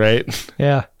Caretaker, right?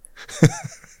 Yeah.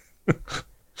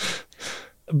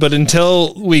 But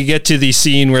until we get to the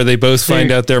scene where they both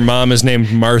find out their mom is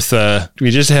named Martha,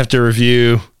 we just have to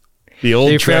review the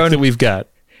old track that we've got.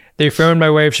 They found my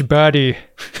wife's body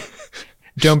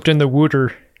dumped in the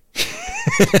water.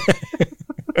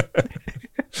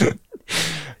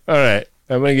 All right.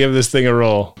 I'm going to give this thing a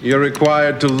roll. You're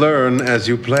required to learn as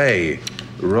you play.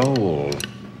 Roll.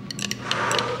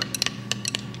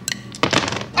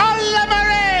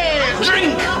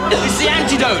 Drink! It's the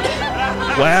antidote!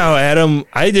 Wow, Adam,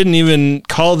 I didn't even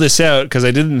call this out because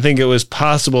I didn't think it was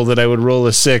possible that I would roll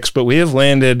a 6, but we have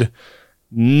landed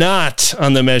not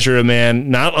on the Measure of Man,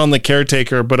 not on the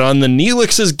Caretaker, but on the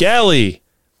Neelix's Galley.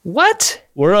 What?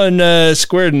 We're on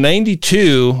Square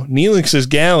 92, Neelix's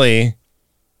Galley,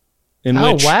 in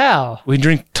which we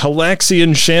drink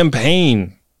Talaxian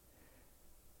champagne.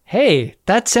 Hey,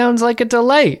 that sounds like a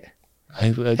delight.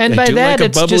 And by that, like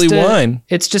it's bubbly wine.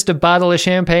 It's just a bottle of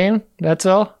champagne. That's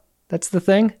all. That's the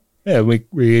thing. Yeah,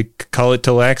 we call it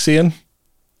Talaxian.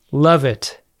 Love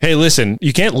it. Hey, listen,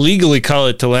 you can't legally call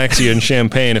it Talaxian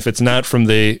champagne if it's not from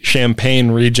the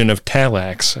Champagne region of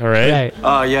Talax, all right?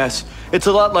 Right. Yes. It's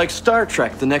a lot like Star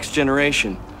Trek, The Next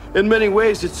Generation. In many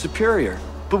ways, it's superior,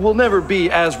 but will never be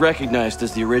as recognized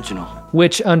as the original.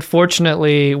 Which,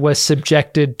 unfortunately, was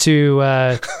subjected to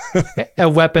a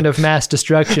weapon of mass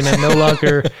destruction and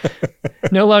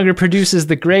no longer produces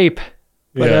the grape.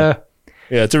 But,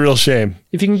 yeah, it's a real shame.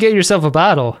 If you can get yourself a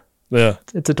bottle,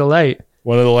 it's a delight.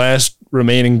 One of the last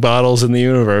remaining bottles in the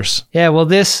universe. Yeah, well,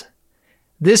 this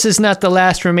is not the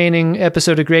last remaining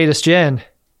episode of Greatest Gen,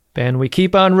 Ben. We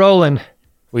keep on rolling.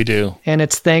 We do. And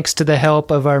it's thanks to the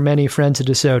help of our many friends at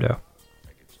DeSoto.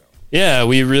 Yeah,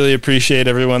 we really appreciate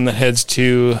everyone that heads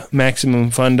to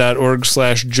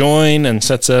MaximumFun.org/join and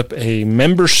sets up a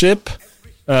membership.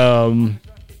 This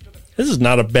is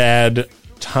not a bad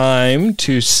time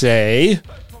to say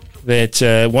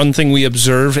that one thing we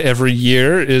observe every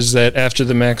year is that after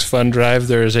the Max Fun Drive,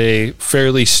 there is a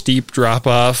fairly steep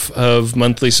drop-off of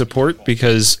monthly support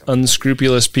because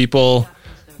unscrupulous people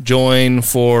join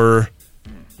for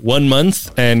 1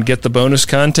 month and get the bonus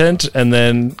content and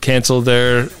then cancel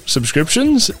their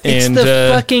subscriptions. It's the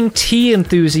fucking tea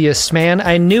enthusiasts, man.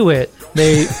 I knew it.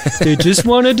 They just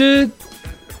wanted to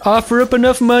offer up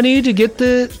enough money to get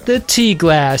the tea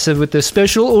glass with the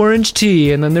special orange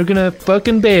tea, and then they're gonna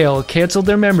fucking bail, cancel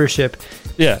their membership.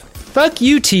 Yeah. Fuck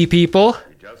you, tea people.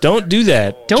 Don't do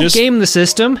that. Don't game the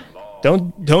system.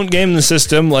 Don't game the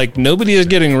system. Like, nobody is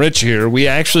getting rich here. We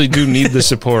actually do need the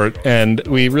support, and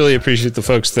we really appreciate the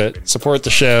folks that support the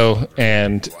show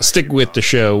and stick with the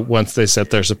show once they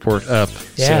set their support up.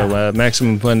 Yeah. So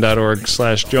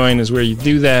MaximumFun.org/join is where you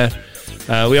do that.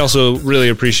 We also really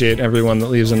appreciate everyone that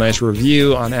leaves a nice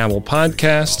review on Apple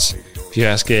Podcasts. If you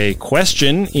ask a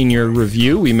question in your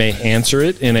review, we may answer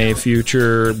it in a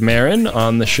future Marin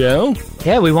on the show.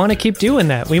 Yeah, we want to keep doing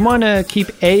that. We want to keep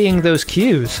A-ing those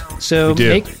cues. So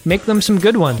make them some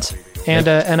good ones. And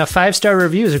a 5-star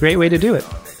review is a great way to do it.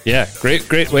 Yeah,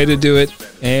 great way to do it.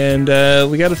 And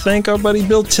we got to thank our buddy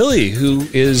Bill Tilley, who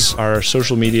is our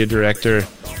social media director.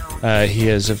 He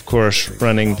is, of course,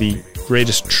 running the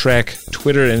Greatest Trek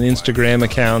Twitter and Instagram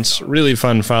accounts. Really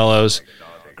fun follows.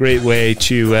 Great way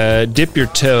to dip your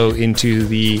toe into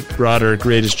the broader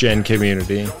Greatest Gen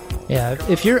community. Yeah,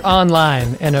 if you're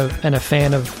online and a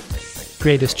fan of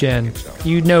Greatest Gen,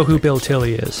 you know who Bill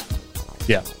Tilley is.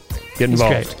 Yeah, get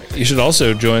involved. You should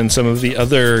also join some of the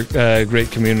other great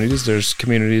communities. There's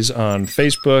communities on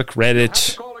Facebook,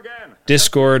 Reddit,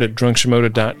 Discord at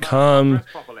drunkshimoda.com.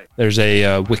 There's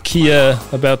a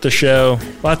Wikia about the show.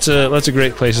 Lots of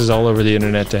great places all over the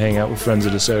internet to hang out with friends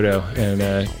of DeSoto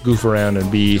and goof around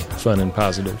and be fun and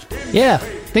positive. Yeah,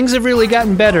 things have really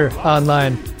gotten better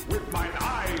online.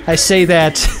 I say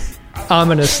that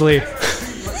ominously.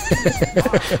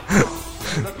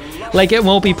 Like it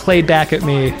won't be played back at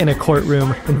me in a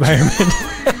courtroom environment.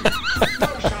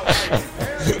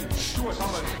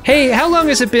 Hey, how long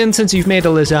has it been since you've made a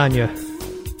lasagna?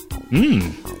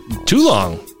 Too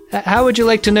long. How would you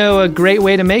like to know a great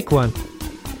way to make one?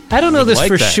 I don't know this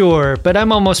for sure, but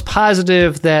I'm almost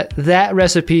positive that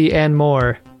recipe and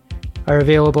more are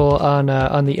available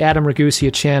on the Adam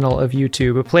Ragusia channel of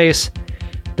YouTube, a place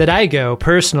that I go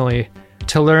personally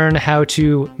to learn how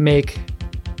to make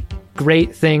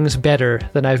great things better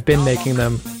than I've been making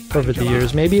them over the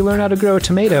years. Maybe learn how to grow a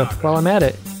tomato while I'm at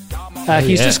it.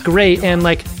 He's just great, and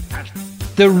like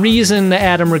the reason that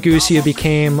Adam Ragusia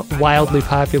became wildly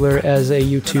popular as a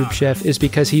YouTube chef is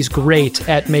because he's great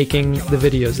at making the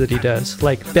videos that he does,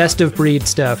 like best of breed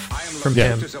stuff from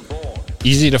him.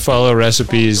 Easy to follow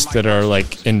recipes that are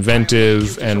like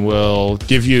inventive and will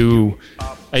give you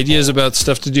ideas about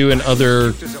stuff to do in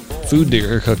other food that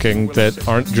you're cooking that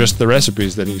aren't just the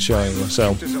recipes that he's showing you.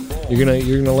 So you're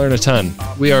gonna learn a ton.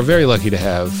 We are very lucky to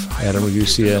have Adam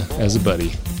Ragusia as a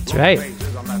buddy. That's right. We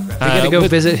gotta go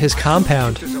visit his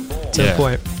compound at some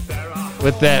point.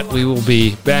 With that, we will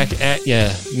be back at you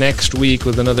next week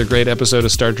with another great episode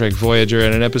of Star Trek Voyager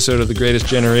and an episode of The Greatest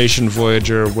Generation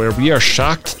Voyager where we are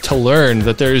shocked to learn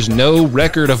that there is no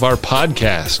record of our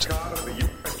podcast.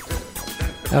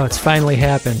 Oh, it's finally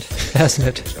happened, hasn't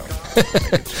it?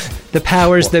 The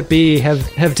powers that be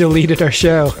have deleted our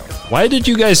show. Why did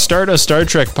you guys start a Star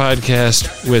Trek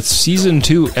podcast with Season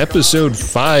 2, Episode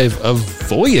 5 of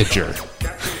Voyager?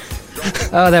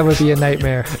 Oh, that would be a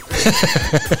nightmare.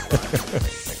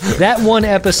 That one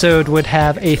episode would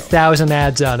have 1,000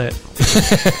 ads on it.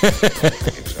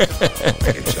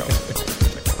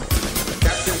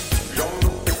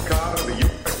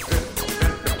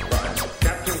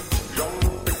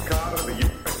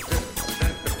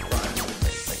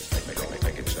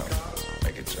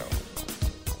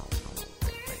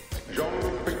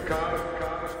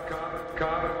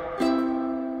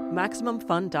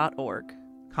 MaximumFun.org.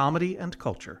 Comedy and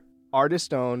culture.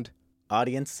 Artist owned.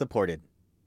 Audience supported.